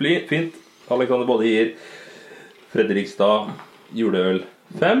 Fint. Alexander både gir Fredrikstad juleøl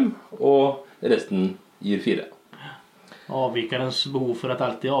 5, og resten gir 4. Avvikerens behov for at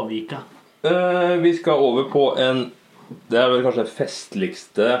alltid avvika. Vi skal over på det er vel kanskje det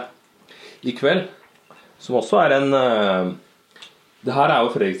festligste i kveld, som også er det her er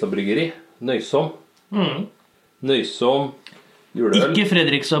jo Fredrikstad bryggeri, Nøysom. Nøysom juleøl. Ikke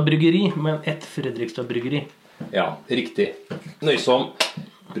Fredrikstad bryggeri, men et Fredrikstad bryggeri. Ja, riktig. Nøysom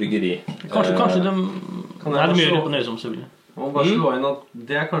bryggeri. Kanskje de... Det er mye på Nøysom, selvfølgelig. Jeg må bare slå inn at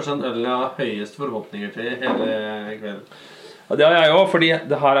det er kanskje en øl jeg har høyest forhåpninger til hele kvelden. Ja, det har jeg også, fordi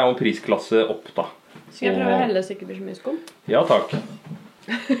det her er jo en prisklasse opp da. Skal jeg prøve å helle så ikke blir så mye skum? Ja, takk.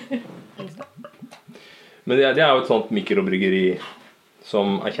 Men det er jo et sånt mikrobryggeri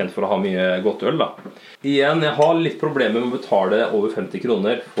som er kjent for å ha mye godt øl da. Igjen, jeg har litt problemer med å betale over 50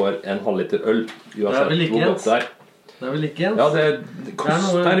 kroner for en halvliter øl. Uansett hvor godt det er. Det er vel ikke ens? Ja, det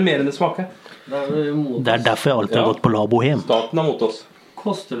koster mer enn det smaker. Det er derfor jeg alltid har gått på La Bohème. Staten er mot oss.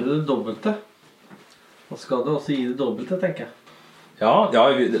 Koster det dobbelte? Da skal det også gi det dobbelte, tenker jeg. Ja,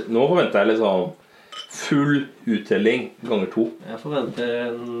 nå forventer jeg litt sånn full uttelling ganger 2. Jeg forventer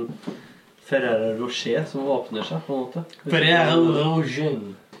en Ferrero Rocher som åpner seg på en måte. Ferrero Rocher.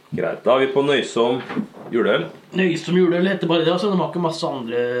 Greit, da er vi på Nøysom juleøl. Nøysom juleøl heter bare det, altså. De har ikke masse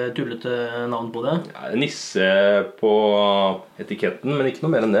andre tullete navn på det. Ja, nisse på etiketten, men ikke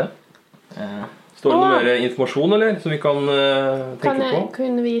noe mer enn det. Står det noe mer informasjon, eller, som vi kan tenke på?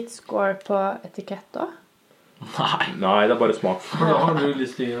 Kunne vi gitt score på etikett da? Nei, det er bare smak. For da har du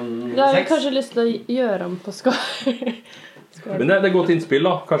lyst til en 6? Da har vi kanskje lyst til å gjøre om på score. Men det er godt innspill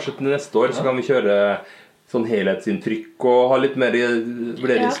da. Kanskje til neste år så kan vi kjøre sånn helhetsinntrykk og ha litt mer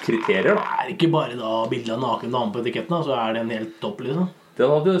deres kriterier da. Det er ikke bare da bildet av naken dame på etiketten da, så er det en helt topp liksom.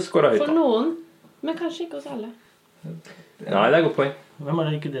 Den hadde skåret høyt da. For noen, men kanskje ikke hos alle. Nei, det er et godt poeng. Hvem er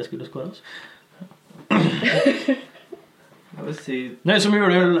det ikke det skulle skåre oss? Jeg vil si... Nøysom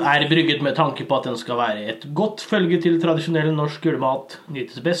juleøl er brygget med tanke på at den skal være et godt følge til tradisjonell norsk julemat.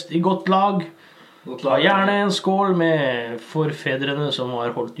 Nytes best i godt lag. Ta gjerne en skål med forfedrene som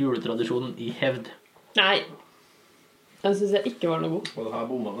har holdt juletradisjonen i hevd. Nei, den synes jeg ikke var noe god. Og det her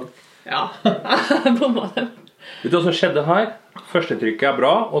bommet den. Ja, på en måte. Vet du hva som skjedde her? Første trykket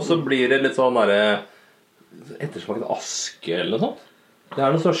bra, og så blir det litt sånn der ettersmaken av aske eller noe sånt. Det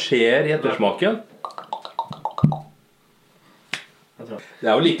noe som skjer i ettersmaken. Det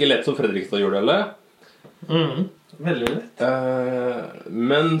jo like lett som Fredrikstad gjorde, eller? Veldig lett.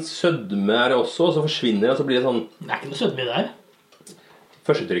 Men sødme det også, og så forsvinner det, og så blir det sånn... Det ikke noe sødme i der.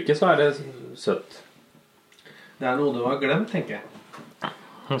 Første trykket så det søtt. Det noe du har glemt, tenker jeg.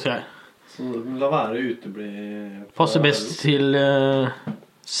 Nå ser jeg. Så la være utebli... Passer best til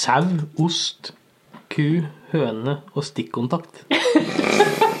sau, ost, ku, høne og stikkontakt.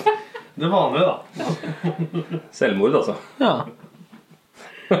 Det vanlige, da. Selvmord, altså. Ja.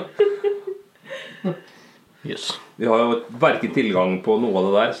 Yes. Vi har jo hverken tilgang på noe av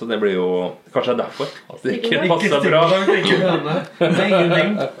det der, så det blir jo... Kanskje det derfor at det ikke passer bra. Ikke høne. Det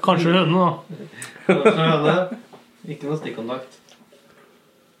ingenting. Kanskje høne, da. Kanskje høne. Ikke noe stikkontakt.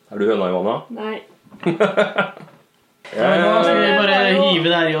 Du høna, Johanna? Nei. Skal vi bare hive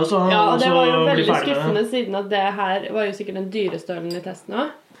der i også? Ja, og det så var jo bli veldig ferdig med det? skuffende, siden at det her var jo sikkert den dyreste ølen i testen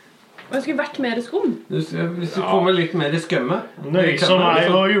også. Og det skulle vært mer skum. Hvis du kommer litt mer i skummet. Nøysom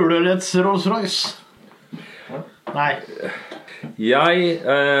jo juleølets Rolls Royce. Nei. Jeg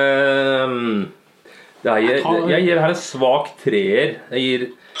gir her en svak treer.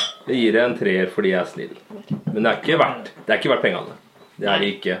 Jeg gir en treer fordi jeg snill. Men det ikke verdt pengene. Det det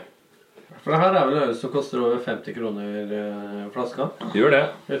ikke. For det her vel øl som koster over 50 kroner flaska. Det gjør det.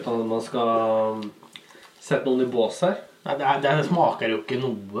 Uten at man skal sette noen i bås her. Nei, det smaker jo ikke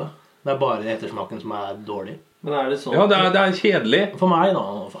noe. Det bare ettersmaken som dårlig. Men det sånn? Ja, det kjedelig. For meg da.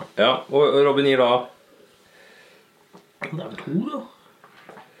 Ja, og Robin gir da? Det vel 2 da.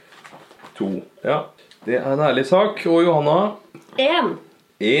 2, ja. Det en ærlig sak. Og Johanna? 1.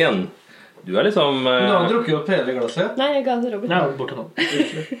 1. Du liksom... Men du har drukket opp hele glasset? Nei, jeg ga det til Robin. Nei, borte nå.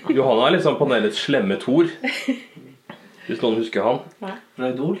 Johanna liksom panelets slemme Thor. Hvis noen husker han. Nei. Fra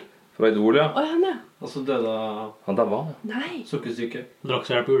Idol? Fra Idol, ja. Åh, han ja. Og så døde han der var. Nei. Sukkersyke. Drakk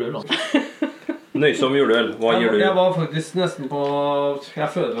seg på juleøl, altså. Nøysom juleøl. Hva gjør du? Jeg var faktisk nesten på... Jeg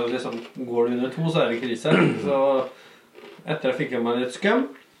føler at liksom, går det under 2, så det krise. Så etter jeg fikk meg litt skum,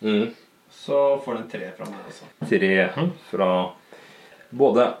 så får det en 3 fra meg. Altså. 3 fra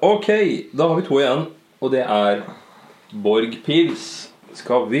både. Ok, da har vi 2 igjen. Og det Borg Pils.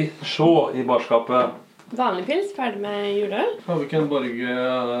 Skal vi se i barskapet. Vanlig pils, ferdig med juleøl. Har vi ikke en Borg...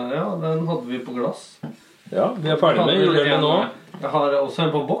 Ja, den hadde vi på glass. Ja, vi ferdig med juleøl nå. Jeg har også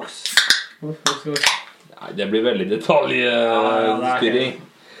en på boks. Nei, det blir veldig detaljstyring.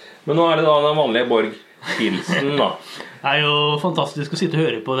 Men nå det da den vanlige Borg Pilsen da. Det jo fantastisk å sitte og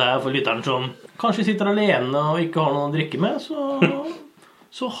høre på det for lytteren som kanskje sitter alene og ikke har noen å drikke med,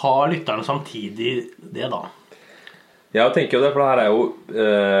 så har lytteren samtidig det da. Jeg tenker jo det, for det her jo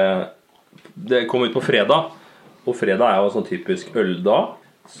det kom ut på fredag, og fredag jo sånn typisk øldag,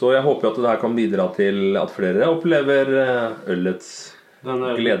 så jeg håper at det her kan bidra til at flere opplever ølets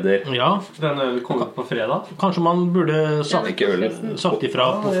gleder. Ja, den ølen kom ut på fredag. Kanskje man burde sagt ifra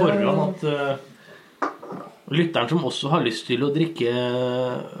på forhånd at lytteren som også har lyst til å drikke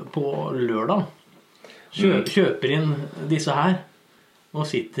på lørdag kjøper inn disse her og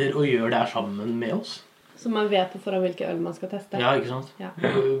sitter og gjør det her sammen med oss. Så man vet på forhånd hvilke øl man skal teste. Ja, ikke sant? Ja.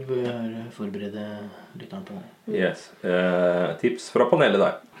 Du bør forberede lytteren på det. Yes. Tips fra panelet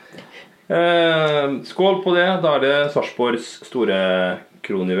der. Skål på det. Da det Sarpsborgs store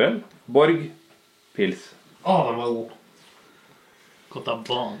kronjuvel. Borg Pils. Den var god. Godt av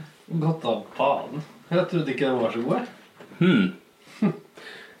banen. Godt av banen. Jeg trodde ikke den var så god.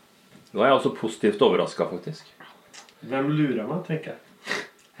 Nå jeg også positivt overrasket faktisk. Hvem lurer meg, tenker jeg.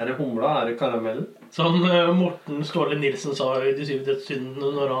 Det humla? Det karamellen? Som Morten Ståle Nilsen sa i De 7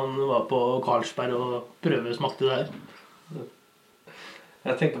 dødssyndene når han var på Carlsberg og prøvesmakte der.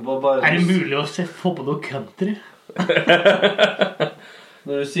 Jeg tenker på bare... det mulig å få på noe country?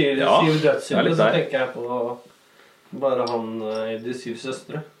 Når du sier De 7 dødssyndene, så tenker jeg på bare han i De 7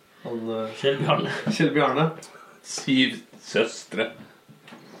 søstre. Kjell Bjarne. 7 søstre.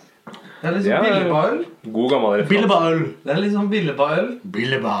 Det liksom Billebaøl. God gammel referanse. Billebaøl. Det liksom Billebaøl.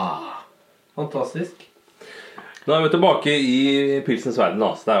 Billeba. Fantastisk. Nå vi tilbake i pilsens verden,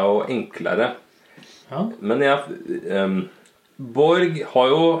 så det jo enklere. Ja. Men Borg har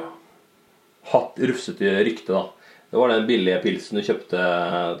jo hatt rufsete rykte da. Det var den billige pilsen du kjøpte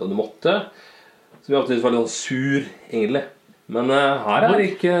da du måtte, som jeg alltid synes var litt sånn sur egentlig. Men her det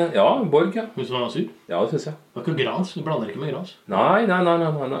ikke... Ja, Borg, ja. Synes du han var sur? Ja, det synes jeg. Det var ikke Grans, du blander ikke med Grans. Nei.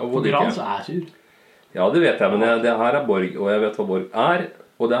 For Grans sur. Ja, det vet jeg, men det her Borg, og jeg vet hva Borg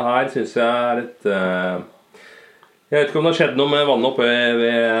og det her synes jeg et Jeg vet ikke om det har skjedd noe med vannet oppe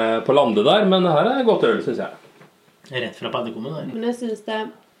på landet der, men det her er godt øl, synes jeg. Rett fra paddekommen der. Men jeg synes det...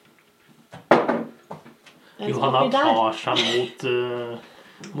 Johanna tar seg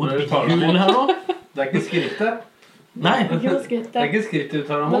mot bihulen her nå. Det er ikke skrittet. Nei. Ikke noe skritt. Det er ikke skrittet du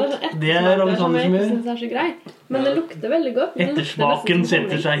tar Men imot. det er sånn Det er ettersmak Alexander som jeg som ikke gjør. synes er så grei. Men det lukter veldig godt. Det lukter Ettersmaken nesten som setter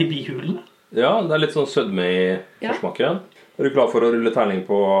honning. seg i bihulen. Ja, det er litt sånn sødme i Ja. forsmaken. Er du klar for å rulle terning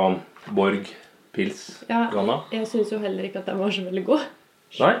på Borg Pils, Ja, Johanna? jeg synes jo heller ikke at den var så veldig god.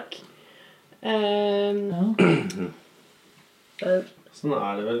 Nei? Sånn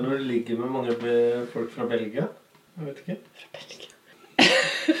er det vel når du ligger med mange folk fra Belgia. Jeg vet ikke.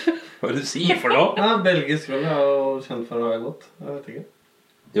 Hva er det du sier for noe? Ja, belgisk øl er jo kjent for å være godt. Jeg vet ikke.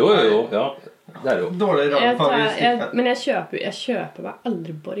 Jo, ja. Det er det jo. Dårlig Men rangfarge. jeg kjøper meg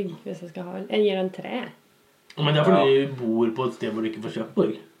aldri Borg hvis jeg skal ha øl. Jeg gir den 3. Men det er fordi du bor på et sted hvor du ikke får kjøpt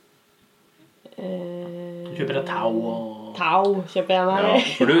Borg. Du kjøper et Tau og... Tau kjøper jeg meg. Ja,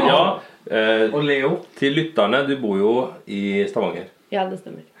 for du, Og Leo. til lytterne, du bor jo i Stavanger. Ja, det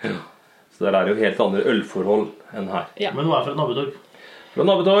stemmer. Så der er jo helt andre ølforhold enn her. Ja. Men nå er jeg fra Nabbetorp. Fra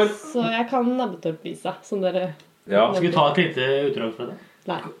Nabbetorp. Så jeg kan Nabbetorp-visa, som dere... Ja. Skal vi ta et lite utdrag fra det?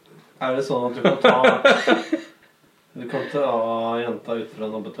 Nei. Er det sånn at du kan ta... Du kan ta jenta ut fra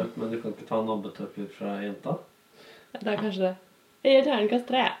Nabbetorp, men du kan ikke ta Nabbetorp ut fra jenta? Det er kanskje det. Jeg gir terningkast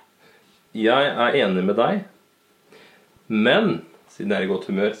 3. Jeg er enig med deg. Men, siden jeg er i godt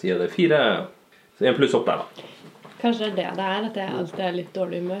humør, sier jeg det 4. Så 1 pluss opp der da. Kanskje det er det at jeg alltid er litt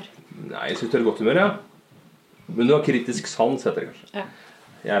dårlig humør. Nei, jeg synes du er i godt humør, ja. Men du har kritisk sans, heter det kanskje. Ja.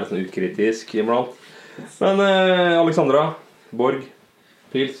 Jeg er litt sånn utkritisk iblant. Men Alexandra, Borg,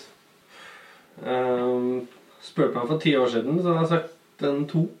 Pils. Spurte meg for 10 år siden, så har jeg sagt en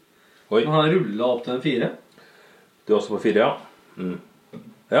 2. Oi, Nå har jeg rullet opp til en 4. du er også på 4, ja.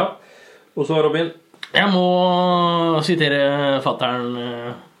 Ja, og så Robin. Jeg må sitere fatteren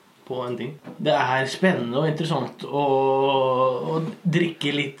på en ting. Det er spennende og interessant å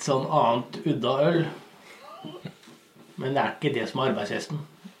drikke litt sånn annet udda øl. Men det er ikke det som er arbeidshesten.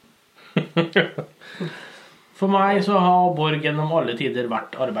 For meg så har Borg gjennom alle tider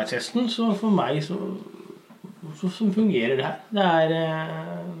vært arbeidshesten, så for meg så fungerer det her. Det er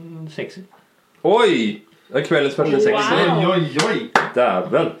sexy. Oi! Det er kveldens første Wow. sekser. Oi!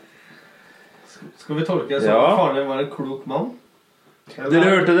 Dæven. Skal vi tolke det som Ja. at faren din var en klok mann? Dere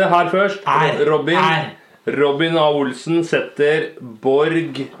hørte det her først. Robin A. Olsen setter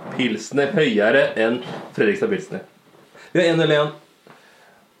Borg Pilsner høyere enn Fredrikstad Pilsner. Vi har 1 eller 1.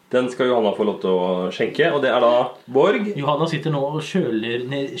 Den skal Johanna få lov til å skjenke, og det er da Borg. Johanna sitter nå og kjøler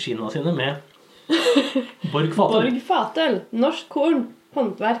ned skinna sine med Borg fatøl. Borg fatøl. Norsk korn,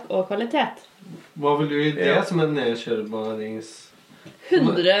 håndverk og kvalitet. Hva vil du gi det Ja. som en nedkjørbarings...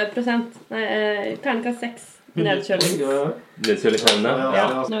 100%. Nei, terningkast 6. Nedkjølings. Nedkjølingshevne.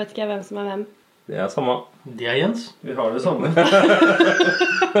 Ja. Nå vet ikke jeg hvem som er hvem. Det er samme. Det er Jens. Vi har det samme.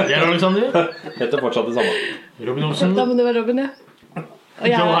 Det er Alexander. Heter fortsatt det samme. Robin Olsen. Da må det være Robin, ja. Og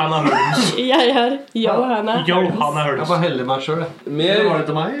Johanna Hølms. jeg er Johanna. Johanna Jeg Hølms. bare heller meg selv. Det Mer, var det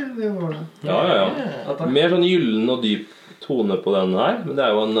til meg. Det var det. ja. Ja, takk. Mer sånn gyllen og dyp tone på den her. Men det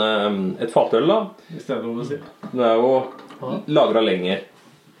er jo et fatøl da. Hvis det er lov å si. Den er jo lagret lenger.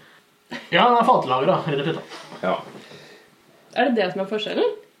 Ja, den er fatlagret, rett og slett. Ja. Er det det som er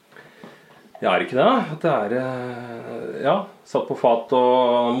forskjellen? Jeg er ikke det. At det er satt på fat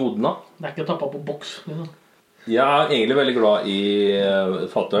og modna. Det er ikke tappet på boks. Liksom. Jeg er egentlig veldig glad i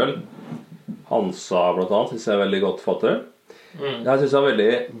fatøl. Hansa blant annet synes jeg er veldig godt fatøl. Jeg synes det er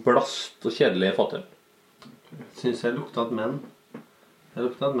veldig blast og kjedelig fatøl. Synes jeg lukta et menn. Jeg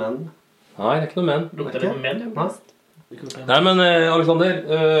lukta et menn. Nei, det er ikke noe men. Lukter det med menn? Nei. Nei, men Alexander,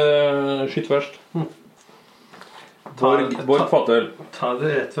 skytt først. Borg fatøl. Ta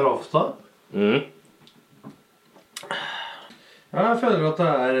det rett fra hofta. Ja, jeg føler at det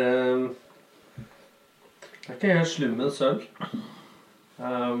er ikke helt slummens øl.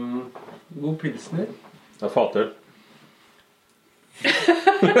 God pilsner. Det er fatøl.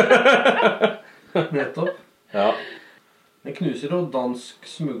 Nettopp. Ja. Jeg knuser jo dansk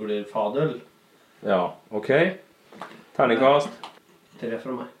smuglerfadøl. Ja, ok. Terningkast. 3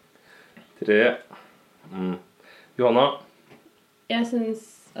 fra meg. 3. Johanna. Jeg synes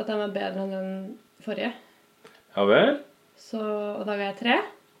at den var bedre enn den forrige. Ja vel. Så, og da ga jeg 3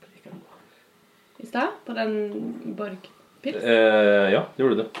 i sted på den Borg Pils. Ja, det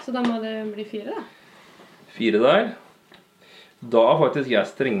gjorde du. Så da må det bli 4 da. 4 der. Da er faktisk jeg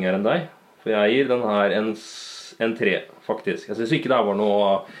strengere enn deg. For jeg gir den her en 3, faktisk. Jeg synes ikke det her var noe å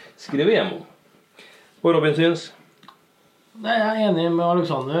skrive hjem om. Og Robin syns? Nei, jeg er enig med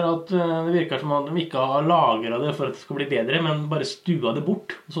Alexander at det virker som at de ikke har lagret det for at det skal bli bedre, men bare stua det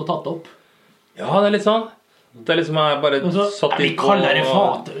bort, og så tatt det opp. Ja, det er litt sånn. Det er liksom jeg bare satt vi kaller det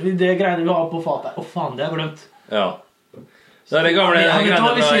fat. Det greiene vi har på fatet. Å faen, det har jeg glemt. Ja. Det er det gamle greiene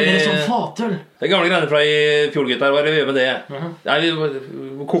fra i fjor, gutter. Hva er det vi gjør med det? Nei, vi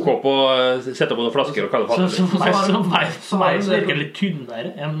må koke opp og sette på noen flasker og kalle det fatel. Så meg så virker det litt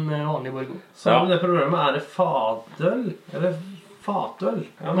tynnere enn vanlig Borgo. Så det problemet er det fatøl? Eller fatøl?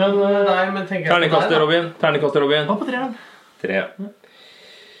 Ja, men tenker jeg Terningkaster, Robin. Hva på 3?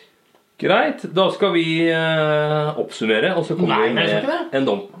 Greit, da skal vi oppsummere, og så kommer vi med en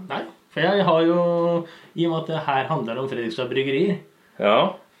dom. Nei, for jeg har jo, i og med at det her handler om Fredrikstad Bryggeri,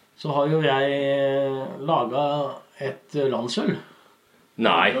 så har jo jeg laget et landsøl.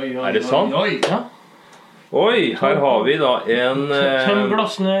 Nei, er det sant? Ja. Oi, her har vi da en... Tøm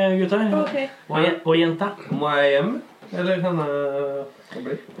glassene, gutter. Okay. Og jenta. Må jeg hjem? Eller kan jeg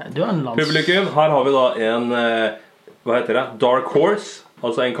bli? Du er en Publikum, her har vi da en, hva heter det? Dark Horse.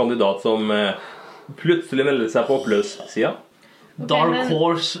 Altså en kandidat som plutselig melder seg på oppløs-siden. Dark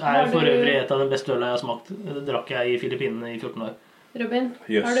Horse er for øvrig et av de beste ølene jeg har smakt. Det drakk jeg i Filippinene i 14 år. Robin,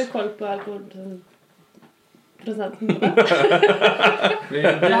 har du koll på alkoholprosenten på det?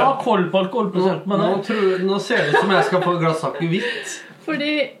 Jeg har koll på alkoholprosenten, men nå ser det ut som jeg skal få glass akevitt.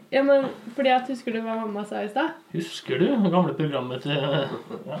 Fordi at husker du hva mamma sa i sted? Husker du det gamle programmet til...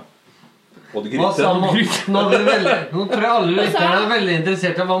 Ja. Hva sa mamma? Nå tror jeg alle lytterne er veldig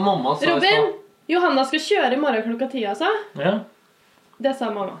interessert i hva mamma sa. Robin, Johanna skal kjøre i morgen klokka 10, altså. Ja. Det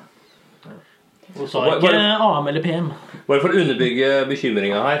sa mamma. Hun sa ikke AM eller PM. Bare for å underbygge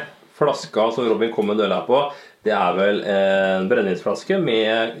bekymringen her. Flaska som Robin kom med en øl her på, det er vel en brennevinsflaske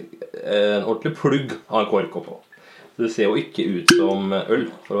med en ordentlig plugg av en kork på. Så det ser jo ikke ut som øl,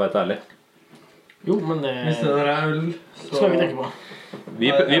 for å være ærlig. Jo, men det... Hvis det der er øl, så... skal vi tenke på.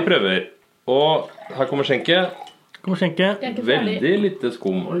 Vi prøver. Og her kommer skjenke. Veldig lite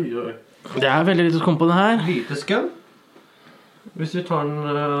skum. Oi. Det er veldig lite skum på det her. Lite skum. Hvis vi tar den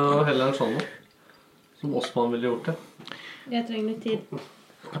og heller den sånn, som Osman ville gjort det. Jeg trenger litt tid.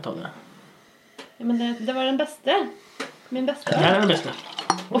 Jeg kan ta det. Ja, men det var den beste. Min beste. Det er den beste.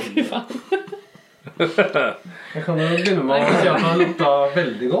 Å, fy faen. Jeg kan jo begynne med å si at den lukta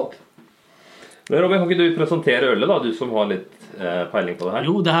veldig godt. Men Robin, kan ikke du presentere ølet da, du som har litt peiling på det her?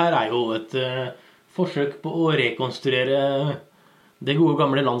 Jo, det her er jo et forsøk på å rekonstruere det gode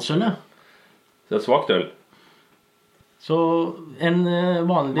gamle landsølet. Det er svagt øl. Så en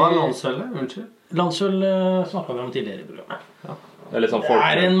vanlig... Hva er landsølet? Unnskyld? Landsøl snakket vi om tidligere i programmet. Ja. Det er litt sånn det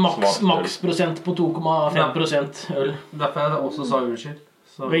er en maksprosent på 2,5% øl. Derfor jeg også sa unnskyld.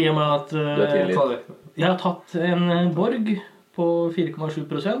 Så... I og med at jeg har tatt en Borg på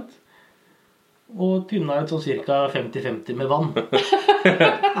 4,7%. Og tynna ut sånn cirka 50-50 med vann.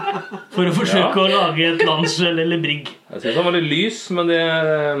 For å forsøke å lage et landsøl eller brigg. Jeg synes han var litt lys, men det...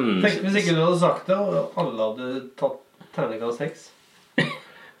 Tenk hvis ikke du hadde sagt det, og alle hadde tatt terningkast 6.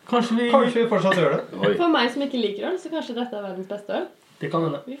 Kanskje vi fortsatt gjør det. Oi. For meg som ikke liker øl, så kanskje dette er verdens beste øl. Det kan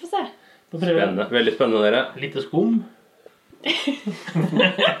hende. Vi får se. Spennende. Veldig spennende, dere. Litt skum.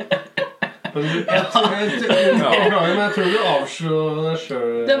 Jeg tror du avslår deg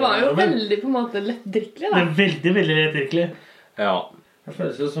selv. Det var jo veldig på en måte lettdrikkelig da. Det er veldig, veldig lettdrikkelig. Ja. Det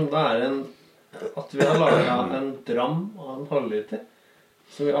føles jo som det er at vi har laget en dram av en halvliter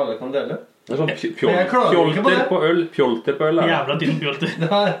som vi alle kan dele. Det er sånn pjolter på øl. Jævla tynn pjolter.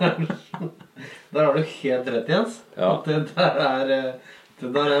 Der har du helt rett, Jens. Ja. At det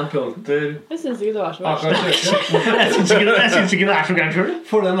der er en pjolter. Jeg synes ikke det var så verst. Jeg synes ikke det er så gærent selv.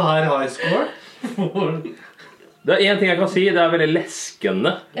 For den her high score. Det er en ting jeg kan si, det er veldig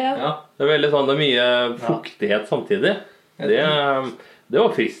leskende. Ja. Det er veldig sånn, det er mye fuktighet samtidig. Det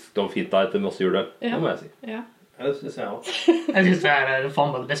var friskt og fint da etter masse juleøl. Det må jeg si. Ja. Det synes jeg også. Jeg synes det er faen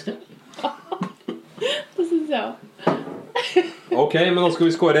meg det beste. Det synes jeg også. Ok, men nå skal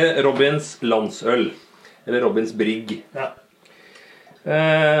vi skåre Robins landsøl. Eller Robins brigg. Ja.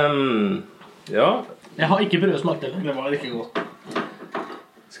 Ja. Jeg har ikke prøvesmakt heller. Det var ikke godt.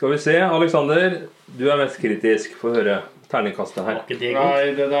 Skal vi se, Alexander, du er mest kritisk. Få høre terningkastet her. Nei,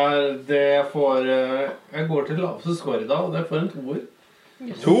 det får... Jeg går til laveste score i dag, og det får en 2-er.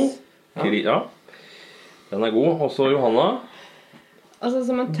 2? Ja. Den er god. Også Johanna. Altså,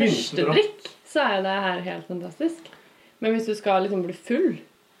 som en tørstedrikk, så er det her helt fantastisk. Men hvis du skal liksom bli full,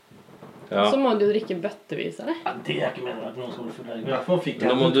 så må du jo drikke bøttevis av det. Ja, det er ikke meningen at noen skal bli full. Derfor fikk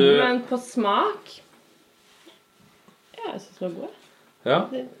jeg du... Men på smak... Ja, jeg synes det var god. Ja.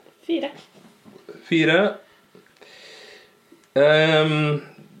 4. 4.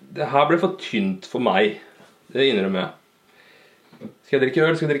 Det her ble for tynt for meg. Det innrømmer jeg. Skal jeg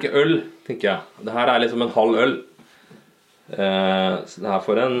drikke øl, tenker jeg. Det her liksom en halv øl. Så det her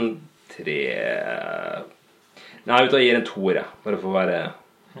får en 3... Nei, vet du, jeg gir en 2, jeg. Bare for å være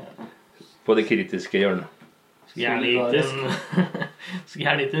på det kritiske hjørnet. Skal gjerne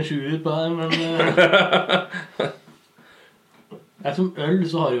gitt en 7 på det, men... Som øl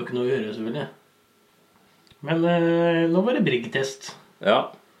så har det jo ikke noe å gjøre, selvfølgelig. Men nå var det Brigg-test. Ja.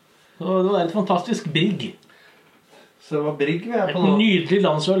 Så det var et fantastisk Brigg. Så det var Brigg vi er på nå. Et nydelig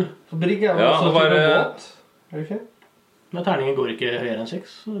landsøl. For Brigg er ja, det var båt. Er det ikke? Men terningen går ikke høyere enn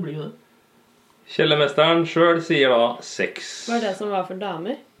 6, så det blir jo det. Kjellermesteren selv sier da 6. Var det som var for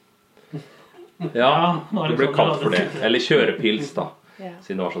damer? Ja, det ble kalt for det. Eller kjørepils da. Ja.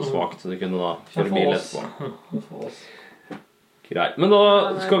 Siden det var så svagt, så du kunne da kjøre bil etterpå. Greit. Men da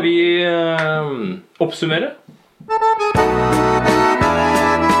skal vi oppsummere.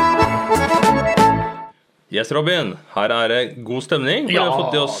 Yes, Robin, her er det god stemning. Ja,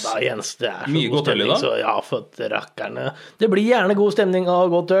 fått i oss da, Jens, det er så mye god godt øl i stemning, dag. så ja, for rakkerne. Det blir gjerne god stemning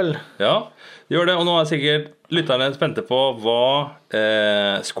av godt øl. Ja, det gjør det. Og nå er sikkert lytterne spente på hva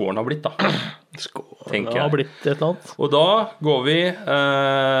scoren har blitt da. Skålen har blitt et eller annet. Og da går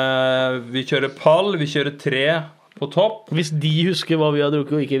vi kjører pall, vi kjører 3 på topp. Hvis de husker hva vi har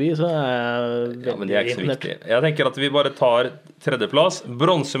drukket og ikke vi, så er jeg Ja, men det er ikke så viktig. Jeg tenker at vi bare tar 3.-plass.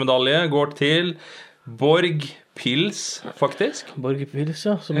 Bronsemedalje går til Borg Pils, faktisk. Borg Pils,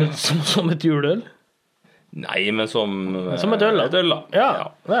 ja. Som et juleøl. Nei, men som et øl, da. Et øl, da. Ja.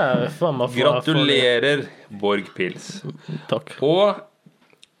 Det er faen meg Gratulerer, Borg Pils. Takk. Og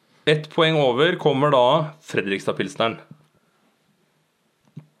 1 poeng over kommer da Fredrikstad-pilsneren.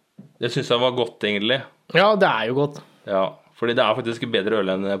 Det synes jeg var godt, egentlig. Ja, det er jo godt. Ja, fordi det er faktisk bedre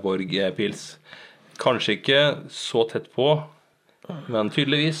øl enn Borg Pils. Kanskje ikke så tett på, men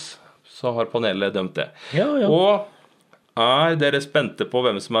tydeligvis så har panelet dømt det. Ja. Og er dere spente på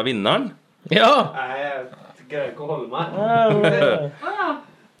hvem som er vinneren? Ja! Nei, jeg greier ikke å holde meg.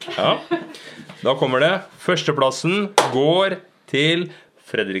 Ja. Da kommer det. Førsteplassen går til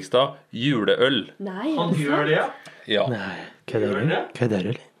Fredrikstad juleøl. Nei, Han gjør det, ja. Ja, Nei, kødder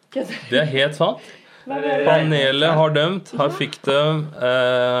du? det er helt sant. Panelet har dømt. Her fikk de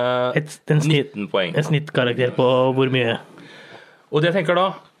 19 poeng. En snittkarakter på hvor mye? Og det jeg tenker da,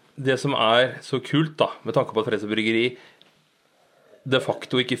 det som er så kult da, med tanke på at Fredrikstad bryggeri de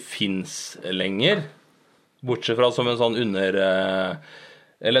facto ikke finnes lenger, bortsett fra som en sånn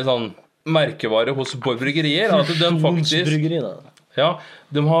eller sånn merkevare hos Borg bryggerier, at de faktisk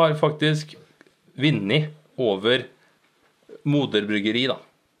de har faktisk vunnet over moderbryggeri da.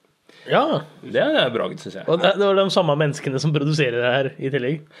 Ja. Det er bragd, synes jeg. Og det var de samme menneskene som produserer det her i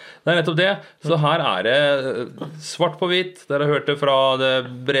tillegg. Det er nettopp det. Så her er det svart på hvitt. Dere har hørt det fra det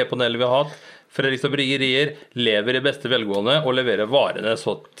brede panelet vi har hatt. Fredrikstad bryggerier lever i beste velgående og leverer varene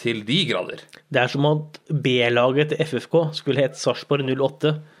så til de grader. Det er som at B-laget til FFK skulle hett Sarpsborg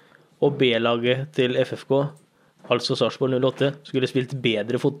 08, og B-laget til FFK, altså Sarpsborg 08, skulle spilt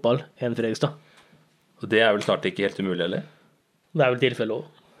bedre fotball enn Fredrikstad. Og det er vel snart ikke helt umulig, eller? Det er vel tilfellet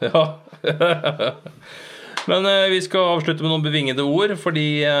også. Ja. Men vi skal avslutte med noen bevingede ord,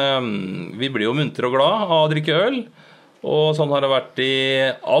 fordi vi blir jo muntre og glad av å drikke øl. Og sånn har det vært i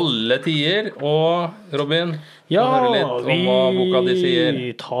alle tider. Og Robin, ja, litt om hva boka di sier.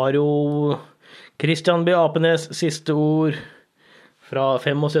 Vi tar jo Christian B. Apenes siste ord fra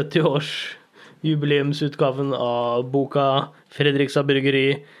 75-års jubileumsutgaven av boka Fredrikstad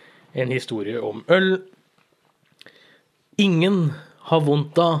bryggeri, en historie om øl. Ingen har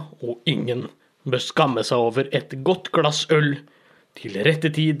vondt av, og ingen bør skamme seg over et godt glass øl til rette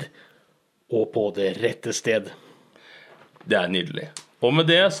tid og på det rette sted. Det er nydelig. Og med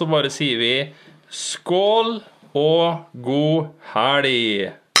det så bare sier vi skål og god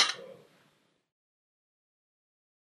helg!